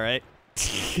 Alright.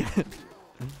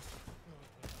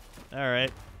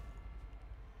 Alright.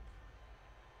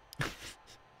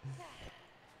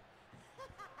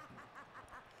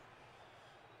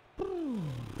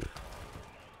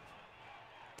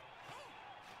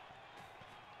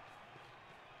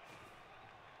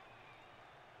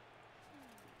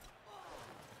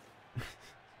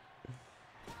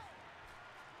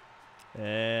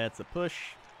 That's a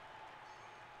push.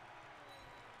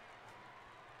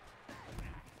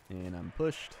 And I'm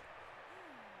pushed.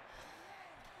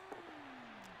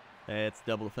 That's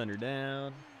double defender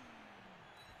down.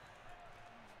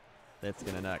 That's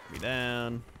gonna knock me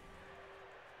down.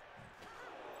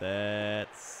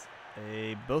 That's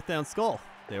a both down skull.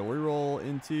 There we roll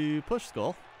into push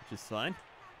skull, which is fine.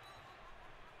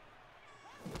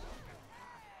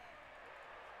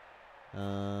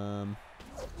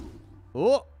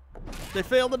 Oh! They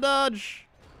failed to dodge!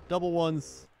 Double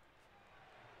ones.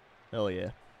 Hell yeah.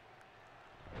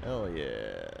 Hell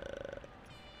yeah.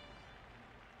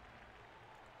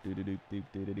 Do do do do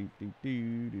do do do do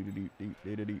do do do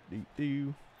do do do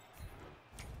do.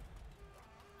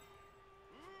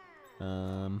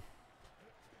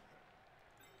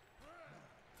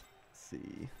 Let's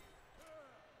see.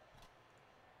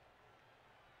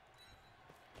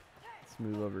 Let's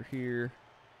move over here.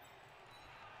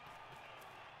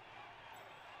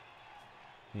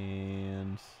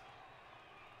 And let's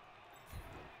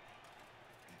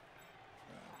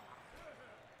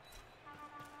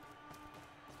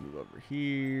move over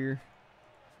here.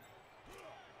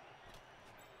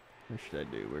 Where should I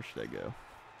do? Where should I go?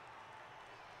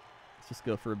 Let's just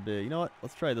go for a bit. You know what?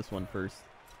 Let's try this one first.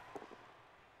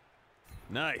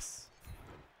 Nice.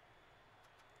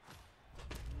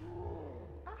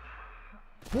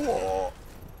 Whoa.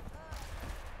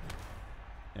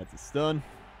 That's a stun.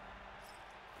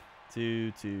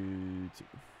 2, 2, 2.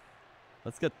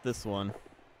 Let's get this one.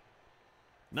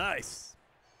 Nice.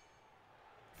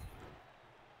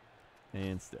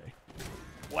 And stay.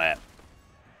 Whap.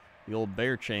 The old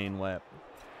bear chain whap.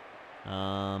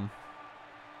 I'm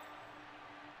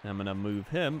gonna move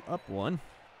him up one.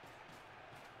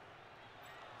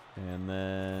 And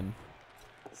then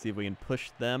see if we can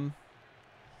push them.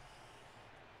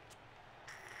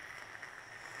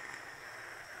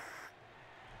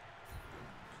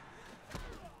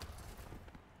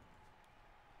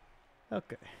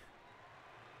 Okay.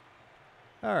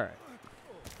 All right.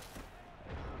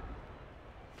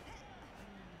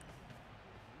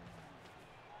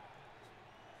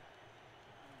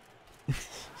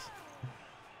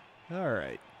 All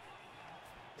right.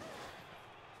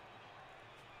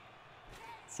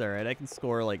 It's all right. I can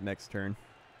score like next turn.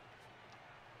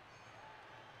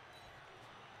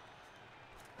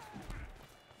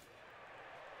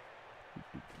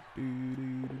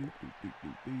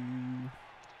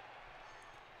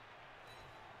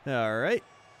 All right.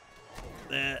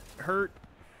 That hurt.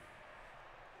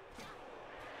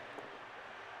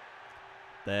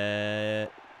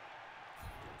 That.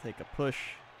 Take a push.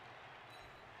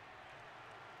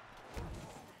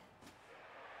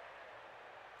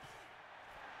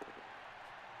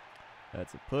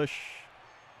 That's a push.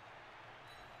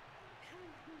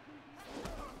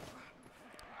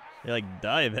 They like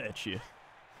dive at you.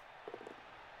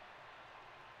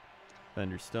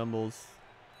 Defender stumbles.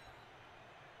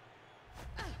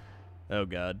 Oh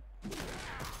god.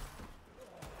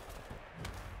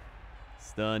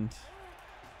 Stunned.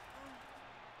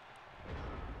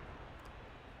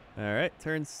 Alright,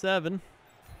 turn 7.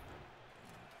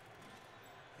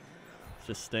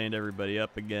 Just stand everybody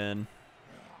up again.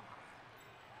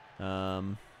 I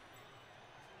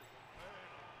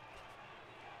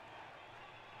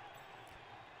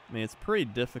mean, it's pretty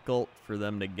difficult for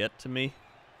them to get to me.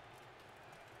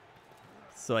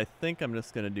 So I think I'm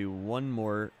just going to do one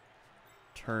more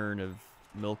turn of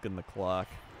milking the clock.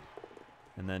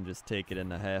 And then just take it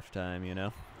into halftime, you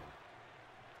know?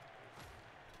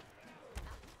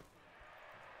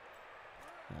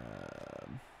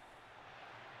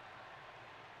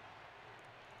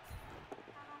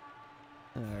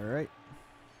 Alright.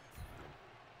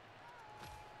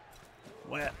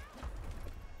 Whap.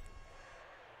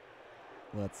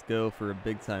 Let's go for a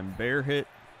big time bear hit.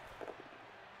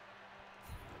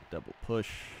 Double push.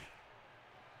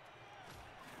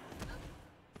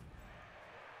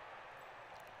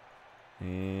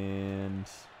 And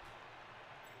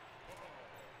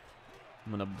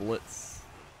I'm gonna blitz.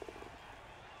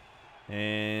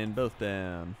 And both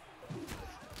down.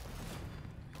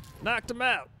 Knocked him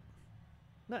out.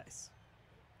 Nice.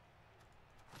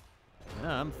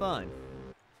 Yeah, I'm fine.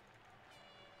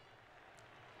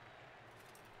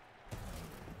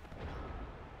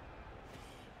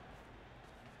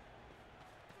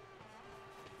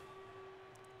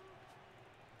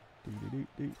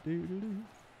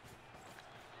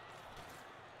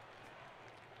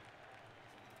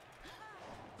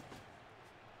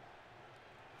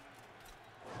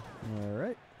 All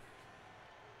right.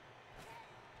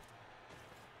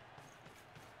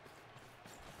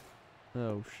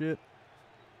 Oh shit.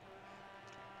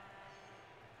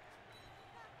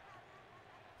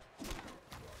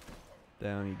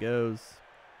 Down he goes.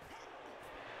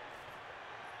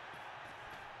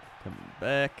 Coming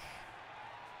back.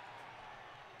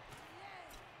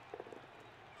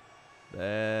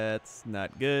 That's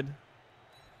not good.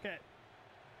 Okay.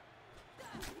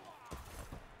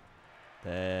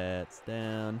 That's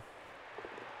down.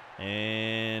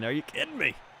 And are you kidding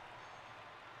me?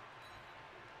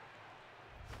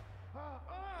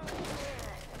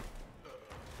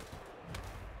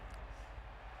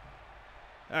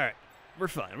 Alright. We're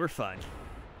fine. We're fine.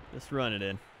 Just run it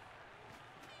in.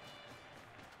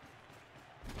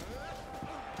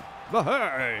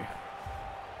 Hey!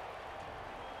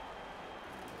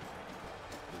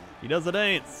 He does a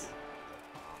dance.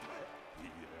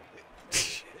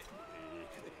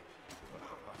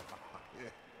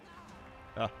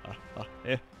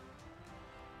 Yeah.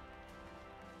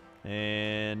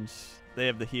 And they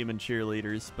have the human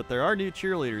cheerleaders, but there are new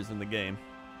cheerleaders in the game.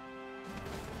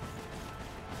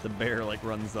 The bear like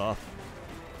runs off.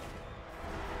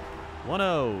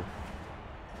 1-0.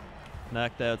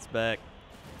 Knocked out's back.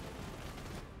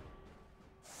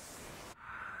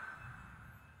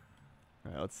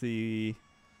 Alright, let's see.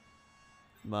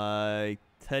 My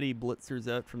Teddy Blitzer's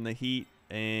out from the heat,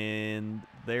 and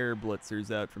their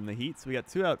Blitzer's out from the heat. So we got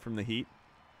 2 out from the heat.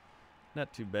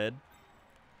 Not too bad.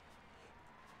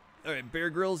 Alright,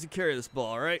 Bear Grylls, you carry this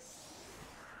ball, alright?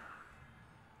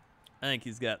 I think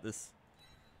he's got this.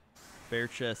 Bear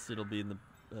chest, it'll be in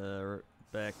the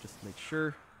back just to make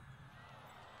sure.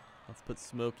 Let's put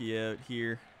Smokey out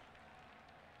here.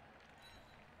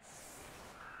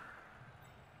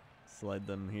 Slide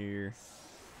them here.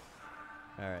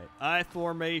 Alright, I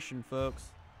formation, folks.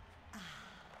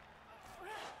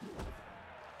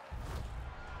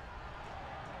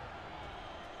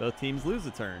 Both teams lose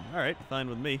a turn. Alright, fine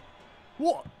with me.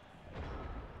 What?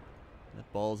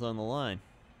 That ball's on the line.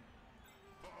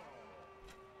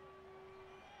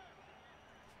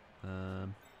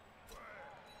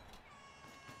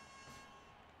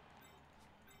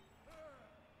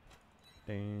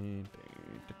 Ding,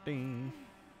 ding, ding.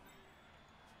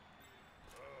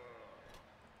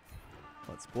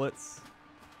 Let's blitz.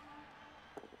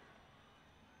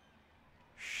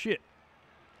 Shit.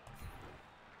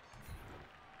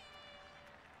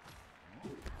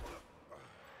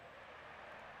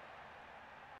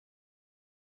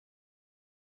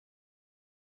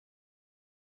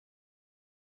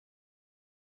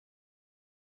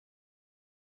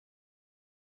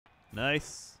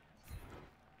 Nice.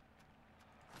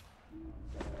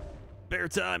 Bear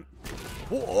time.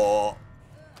 Whoa.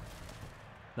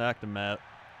 Knocked him out.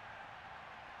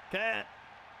 Cat.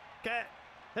 Cat.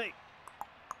 Hey.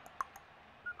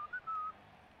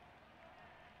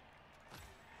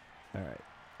 All right.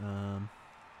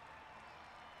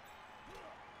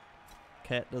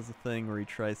 Cat does a thing where he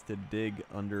tries to dig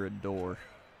under a door.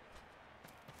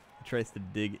 tries to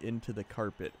dig into the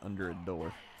carpet under a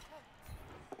door.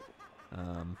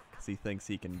 Because he thinks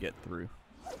he can get through.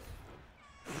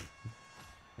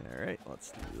 Alright,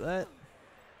 let's do that.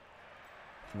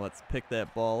 Let's pick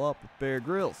that ball up with Bear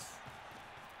Grylls.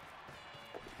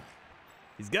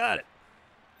 He's got it!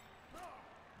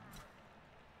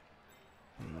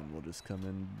 And then we'll just come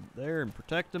in there and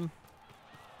protect him.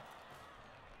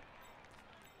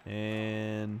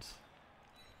 And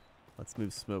let's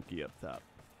move Smokey up top.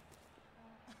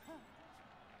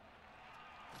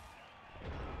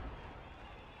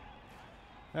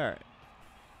 Alright.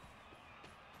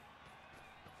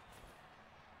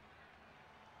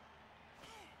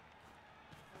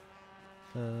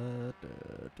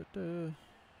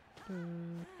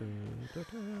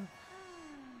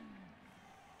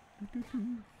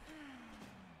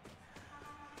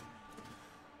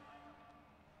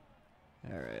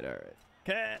 Alright, alright.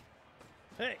 Cat!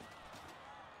 Hey!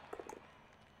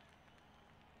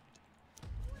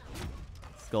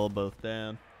 Skull both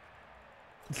down.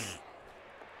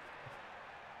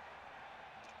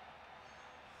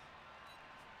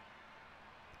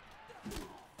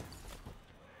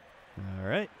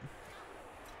 Alright.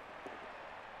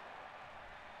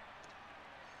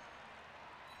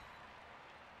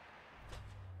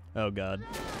 Oh god.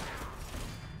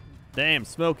 Damn,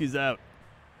 Smokey's out.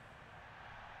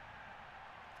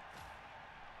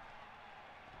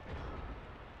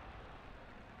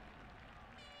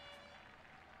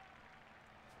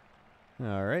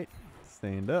 Alright,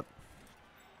 stand up.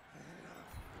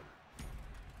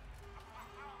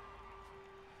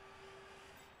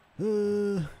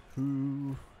 Hey.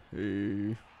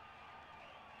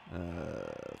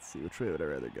 Let's see, which way would I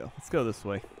rather go? Let's go this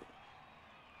way.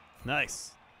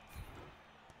 Nice.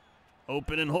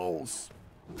 Opening holes.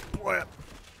 Blap.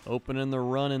 Opening the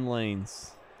running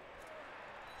lanes.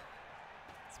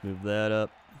 Let's move that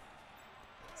up.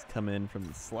 Let's come in from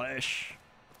the slash.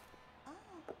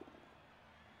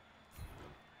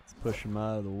 Let's push him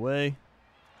out of the way.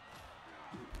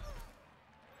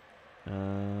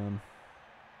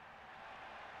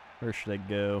 Where should I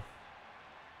go?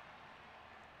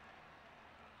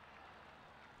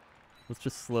 Let's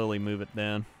just slowly move it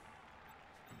down.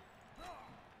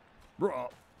 Raw.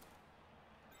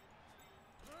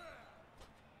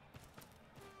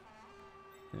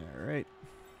 All right.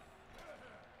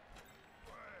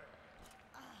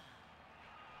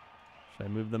 Should I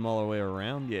move them all the way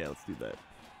around? Yeah, let's do that.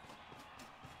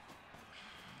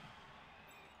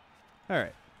 All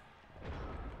right.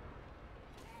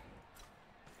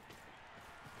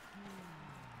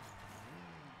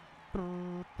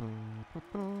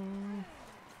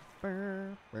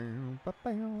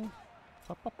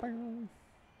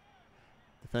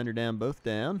 Defender down, both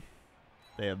down.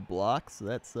 They have blocks, so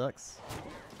that sucks.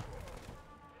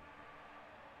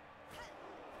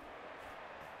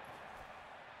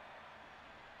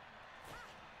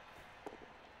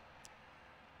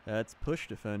 That's push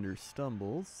defender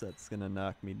stumbles. That's gonna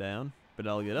knock me down, but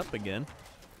I'll get up again.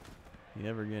 You're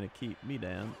never gonna keep me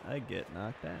down. I get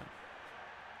knocked down.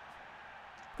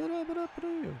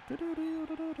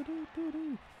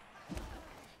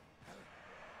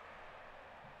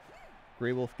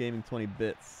 Grey Wolf Gaming 20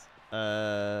 bits.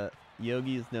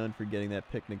 Yogi is known for getting that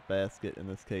picnic basket, in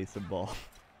this case a ball.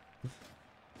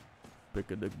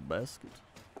 Picnic basket.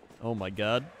 Oh my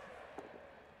god.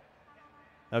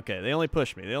 Okay, they only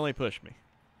push me. They only push me.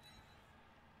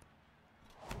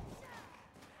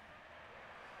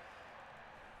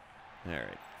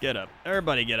 Alright, get up.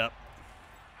 Everybody get up.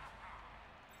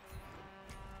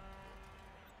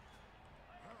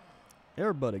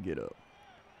 Everybody get up.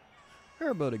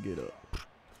 Everybody get up.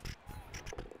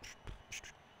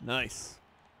 Nice.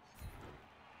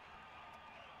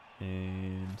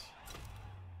 And...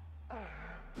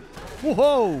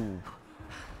 whoa!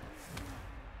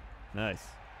 Nice.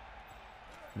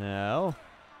 Now,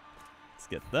 let's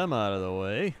get them out of the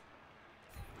way.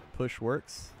 Push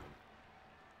works.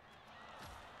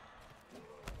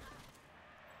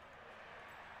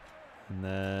 And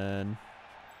then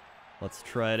let's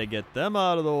try to get them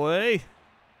out of the way.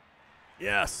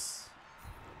 Yes.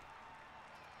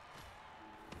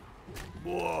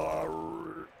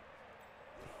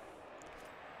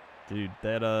 Dude,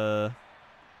 that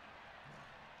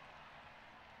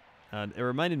it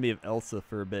reminded me of Elsa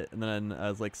for a bit, and then I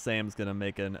was like, Sam's gonna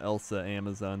make an Elsa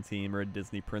Amazon team or a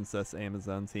Disney Princess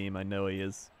Amazon team. I know he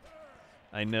is.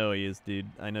 I know he is, dude.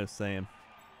 I know Sam.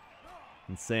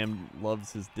 And Sam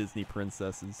loves his Disney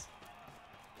princesses.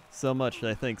 So much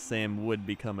that I think Sam would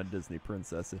become a Disney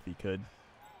princess if he could.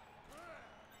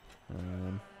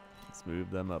 Let's move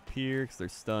them up here because they're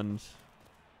stunned.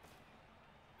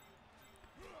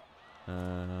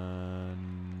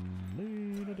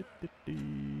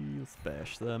 Let's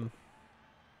bash them.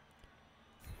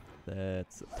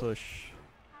 That's a push.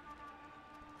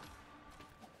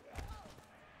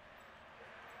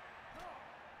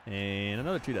 And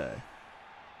another 2 die.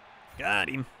 Got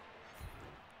him.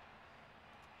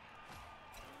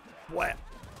 Whap.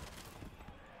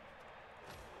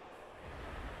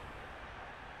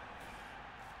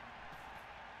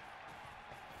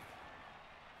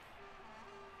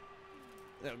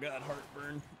 Oh god,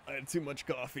 heartburn. I had too much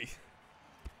coffee.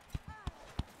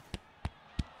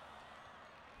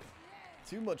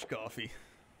 Too much coffee.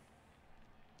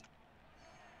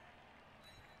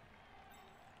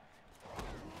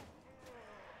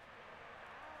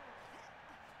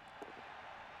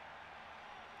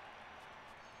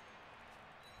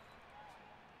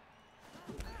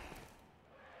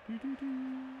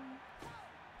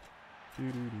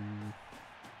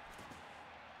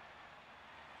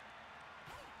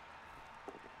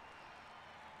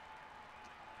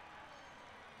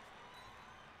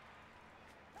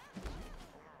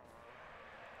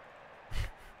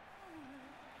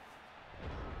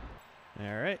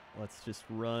 Alright, let's just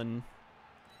run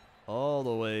all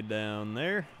the way down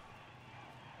there.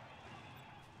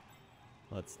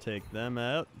 Let's take them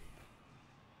out.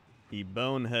 He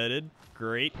boneheaded.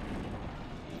 Great.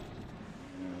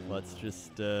 Let's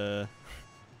just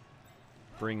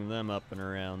bring them up and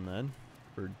around then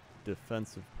for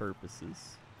defensive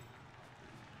purposes.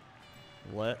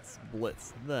 Let's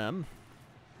blitz them.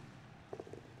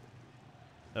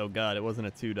 Oh god, it wasn't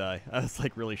a 2 die. I was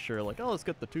like really sure, like, oh, let's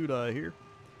get the 2 die here.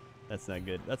 That's not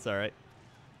good. That's alright.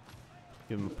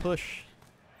 Give him a push.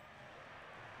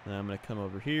 Now I'm gonna come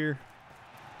over here.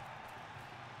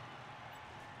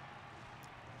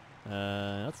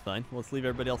 That's fine. Let's leave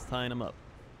everybody else tying them up.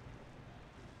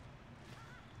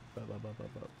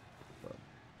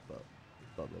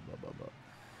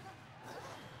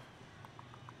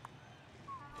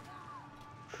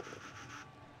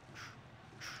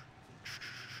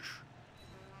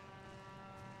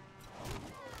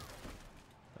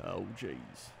 Oh,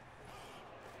 jeez.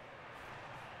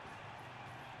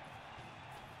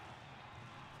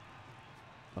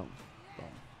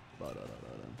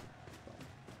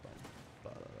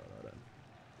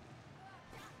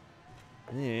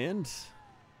 And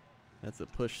that's a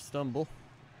push stumble.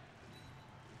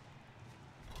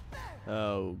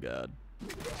 Oh, God.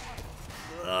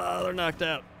 Oh, they're knocked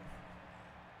out.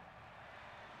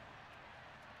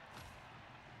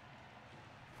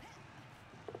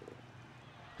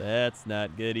 That's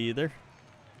not good either.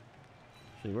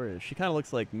 Actually, where is she? Kind of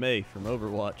looks like Mei from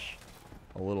Overwatch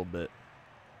a little bit.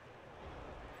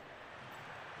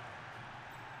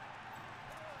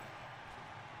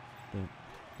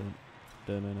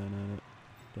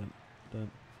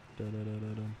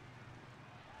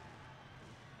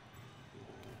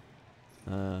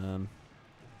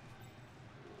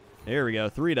 There we go.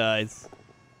 3 dies.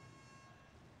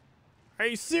 Are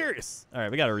you serious? All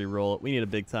right, we gotta re-roll it. We need a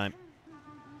big time.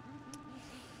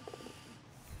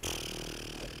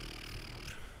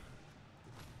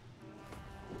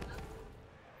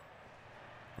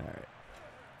 All right,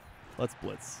 let's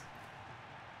blitz.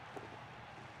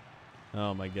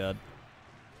 Oh my god.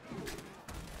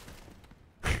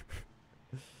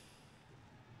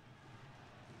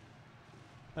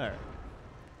 All right.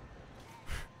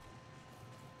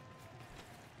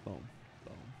 Boom,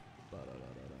 boom,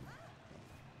 ba-da-da-da-dum,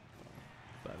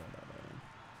 ba-da-da-da-dum,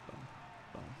 boom,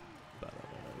 boom,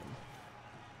 ba-da-da-da-dum.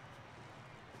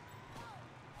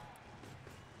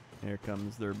 Here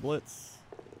comes their blitz.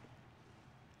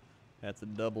 That's a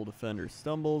double defender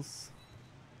stumbles.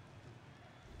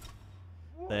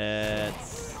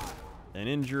 That's an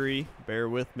injury. Bear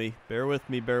with me. Bear with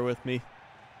me. Bear with me.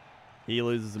 He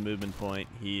loses a movement point.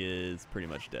 He is pretty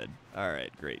much dead. All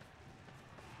right, great.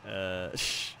 I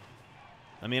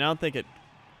mean, I don't think it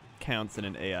counts in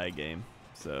an AI game,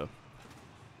 so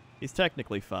he's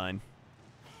technically fine.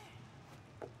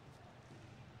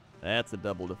 That's a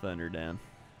double defender down.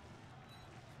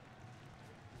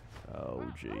 Oh,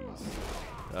 jeez.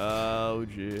 Oh,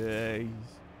 jeez.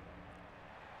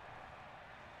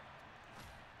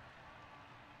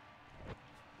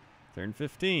 Turn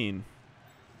 15.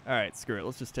 All right, screw it.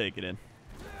 Let's just take it in.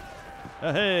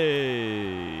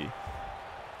 Hey!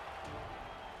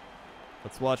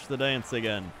 Let's watch the dance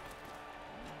again.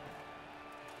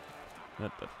 Da,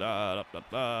 da, da, da,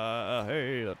 da,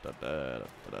 hey, da, da, da, da,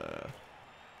 da.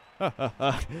 Ha, ha,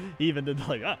 ha. He even did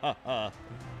like, ha, ha, ha.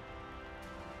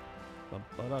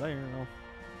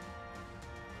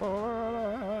 All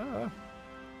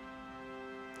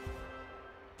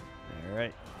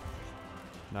right.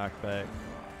 Knockback.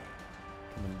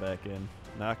 coming back in.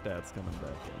 Knockout's coming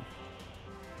back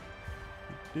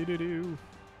in. Do-do-do.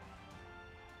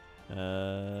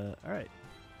 Alright.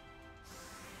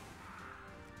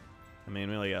 I mean,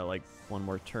 we only got like one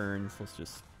more turn, so let's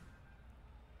just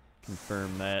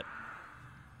confirm that.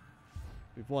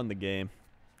 We've won the game.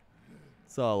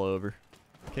 It's all over.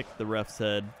 Kick the ref's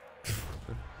head.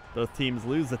 Both teams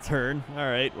lose a turn.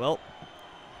 Alright, well,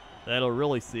 that'll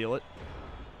really seal it.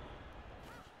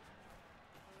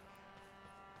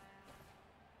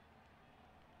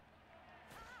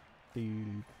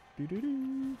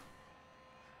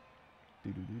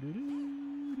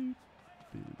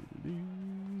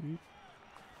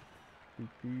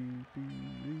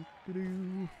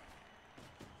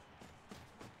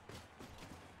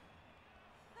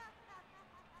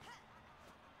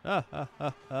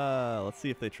 Let's see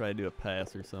if they try to do a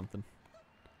pass or something.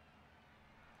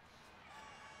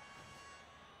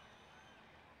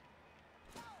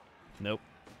 Nope.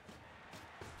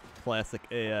 Classic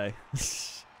AI.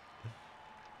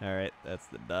 Alright, that's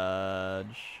the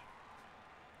dodge.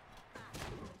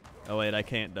 Oh wait, I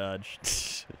can't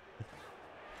dodge.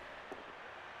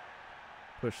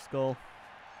 Push skull.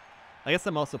 I guess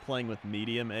I'm also playing with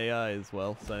medium AI as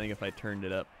well, so I think if I turned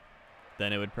it up,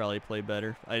 then it would probably play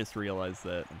better. I just realized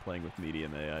that I'm playing with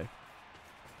medium AI.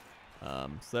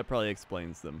 So that probably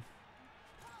explains them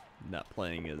not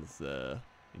playing as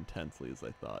intensely as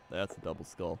I thought. That's a double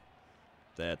skull.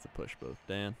 That's a push both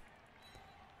down.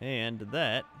 And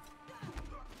that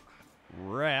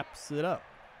wraps it up.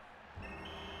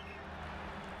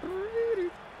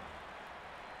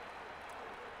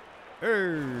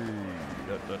 Hey.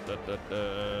 Da, da, da, da,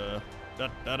 da. Da,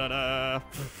 da, da.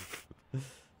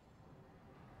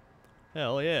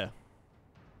 Hell yeah.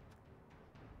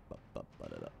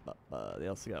 They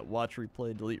also got watch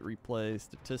replay, delete replay,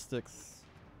 statistics,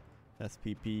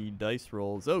 SPP, dice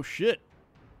rolls. Oh shit!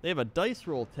 They have a dice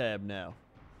roll tab now.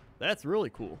 That's really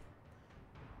cool.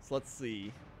 So let's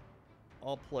see.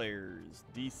 All players,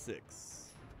 D6,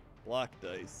 block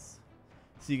dice.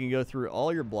 So you can go through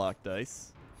all your block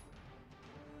dice,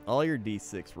 all your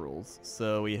D6 rolls.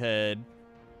 So we had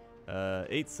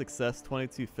 8 success,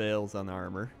 22 fails on the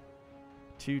armor,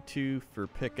 2-2 for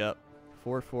pickup,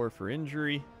 4-4 for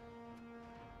injury,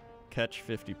 catch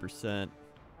 50%,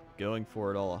 going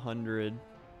for it all 100,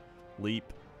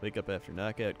 leap, wake up after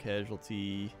knockout,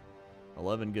 casualty,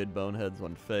 11 good boneheads,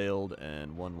 1 failed,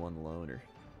 and 1 loner.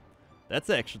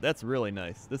 That's really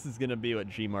nice. This is gonna be what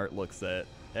Gmart looks at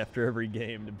after every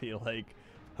game to be like,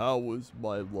 how was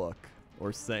my luck?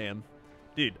 Or Sam.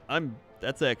 Dude,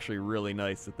 that's actually really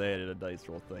nice that they added a dice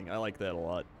roll thing. I like that a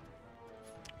lot.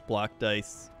 Block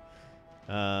dice.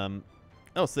 Oh,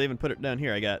 so they even put it down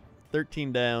here. I got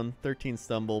 13 down, 13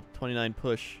 stumble, 29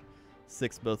 push,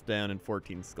 6 both down, and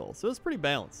 14 skull. So it's pretty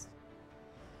balanced.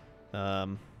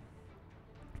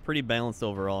 Pretty balanced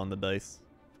overall on the dice.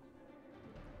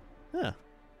 Yeah.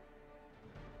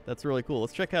 That's really cool.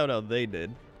 Let's check out how they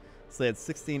did. So they had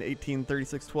 16, 18,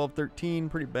 36, 12, 13.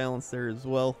 Pretty balanced there as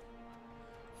well.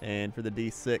 And for the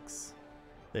D6,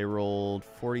 they rolled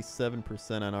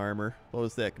 47% on armor. What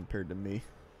was that compared to me?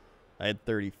 I had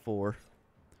 34.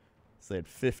 So they had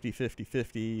 50, 50,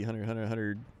 50, 100, 100,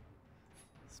 100.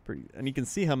 It's pretty... And you can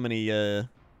see how many of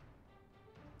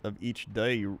each die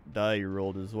you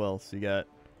rolled as well. So you got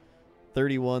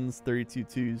 31s, 32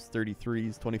 2s,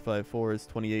 33s, 25 4s,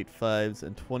 28 5s,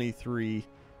 and 23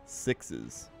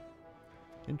 6s.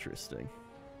 Interesting.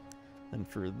 And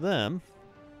for them...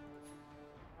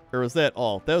 Or was that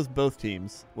all? That was both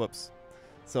teams. Whoops.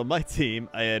 So my team,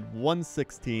 I had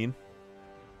 116.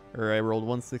 Or I rolled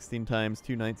 116 times,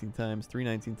 2 19 times, 3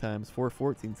 19 times, 4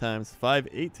 14 times, 5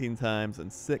 18 times,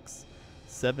 and 6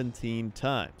 17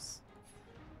 times.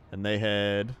 And they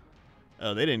had...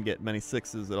 Oh, they didn't get many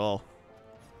 6s at all.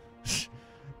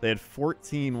 They had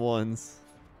 14 1s,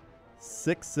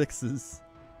 6 6s,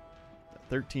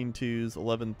 13 2s,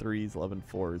 11 3s, 11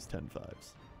 4s, 10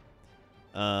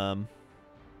 5s.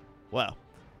 Wow.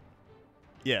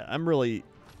 Yeah, I'm really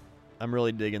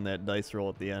digging that dice roll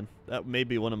at the end. That may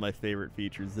be one of my favorite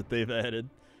features that they've added.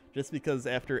 Just because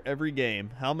after every game,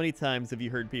 how many times have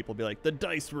you heard people be like, the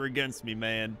dice were against me,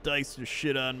 man. Dice just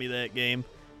shit on me that game.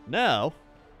 Now,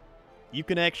 you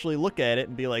can actually look at it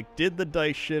and be like, did the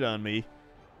dice shit on me?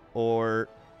 Or,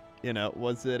 you know,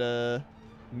 was it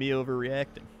me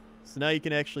overreacting? So now you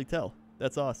can actually tell.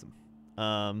 That's awesome.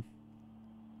 Alright.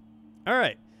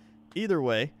 Either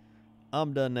way,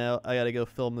 I'm done now. I gotta go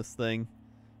film this thing.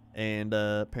 And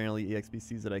apparently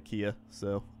EXBC's at IKEA,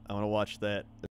 so I want to watch that.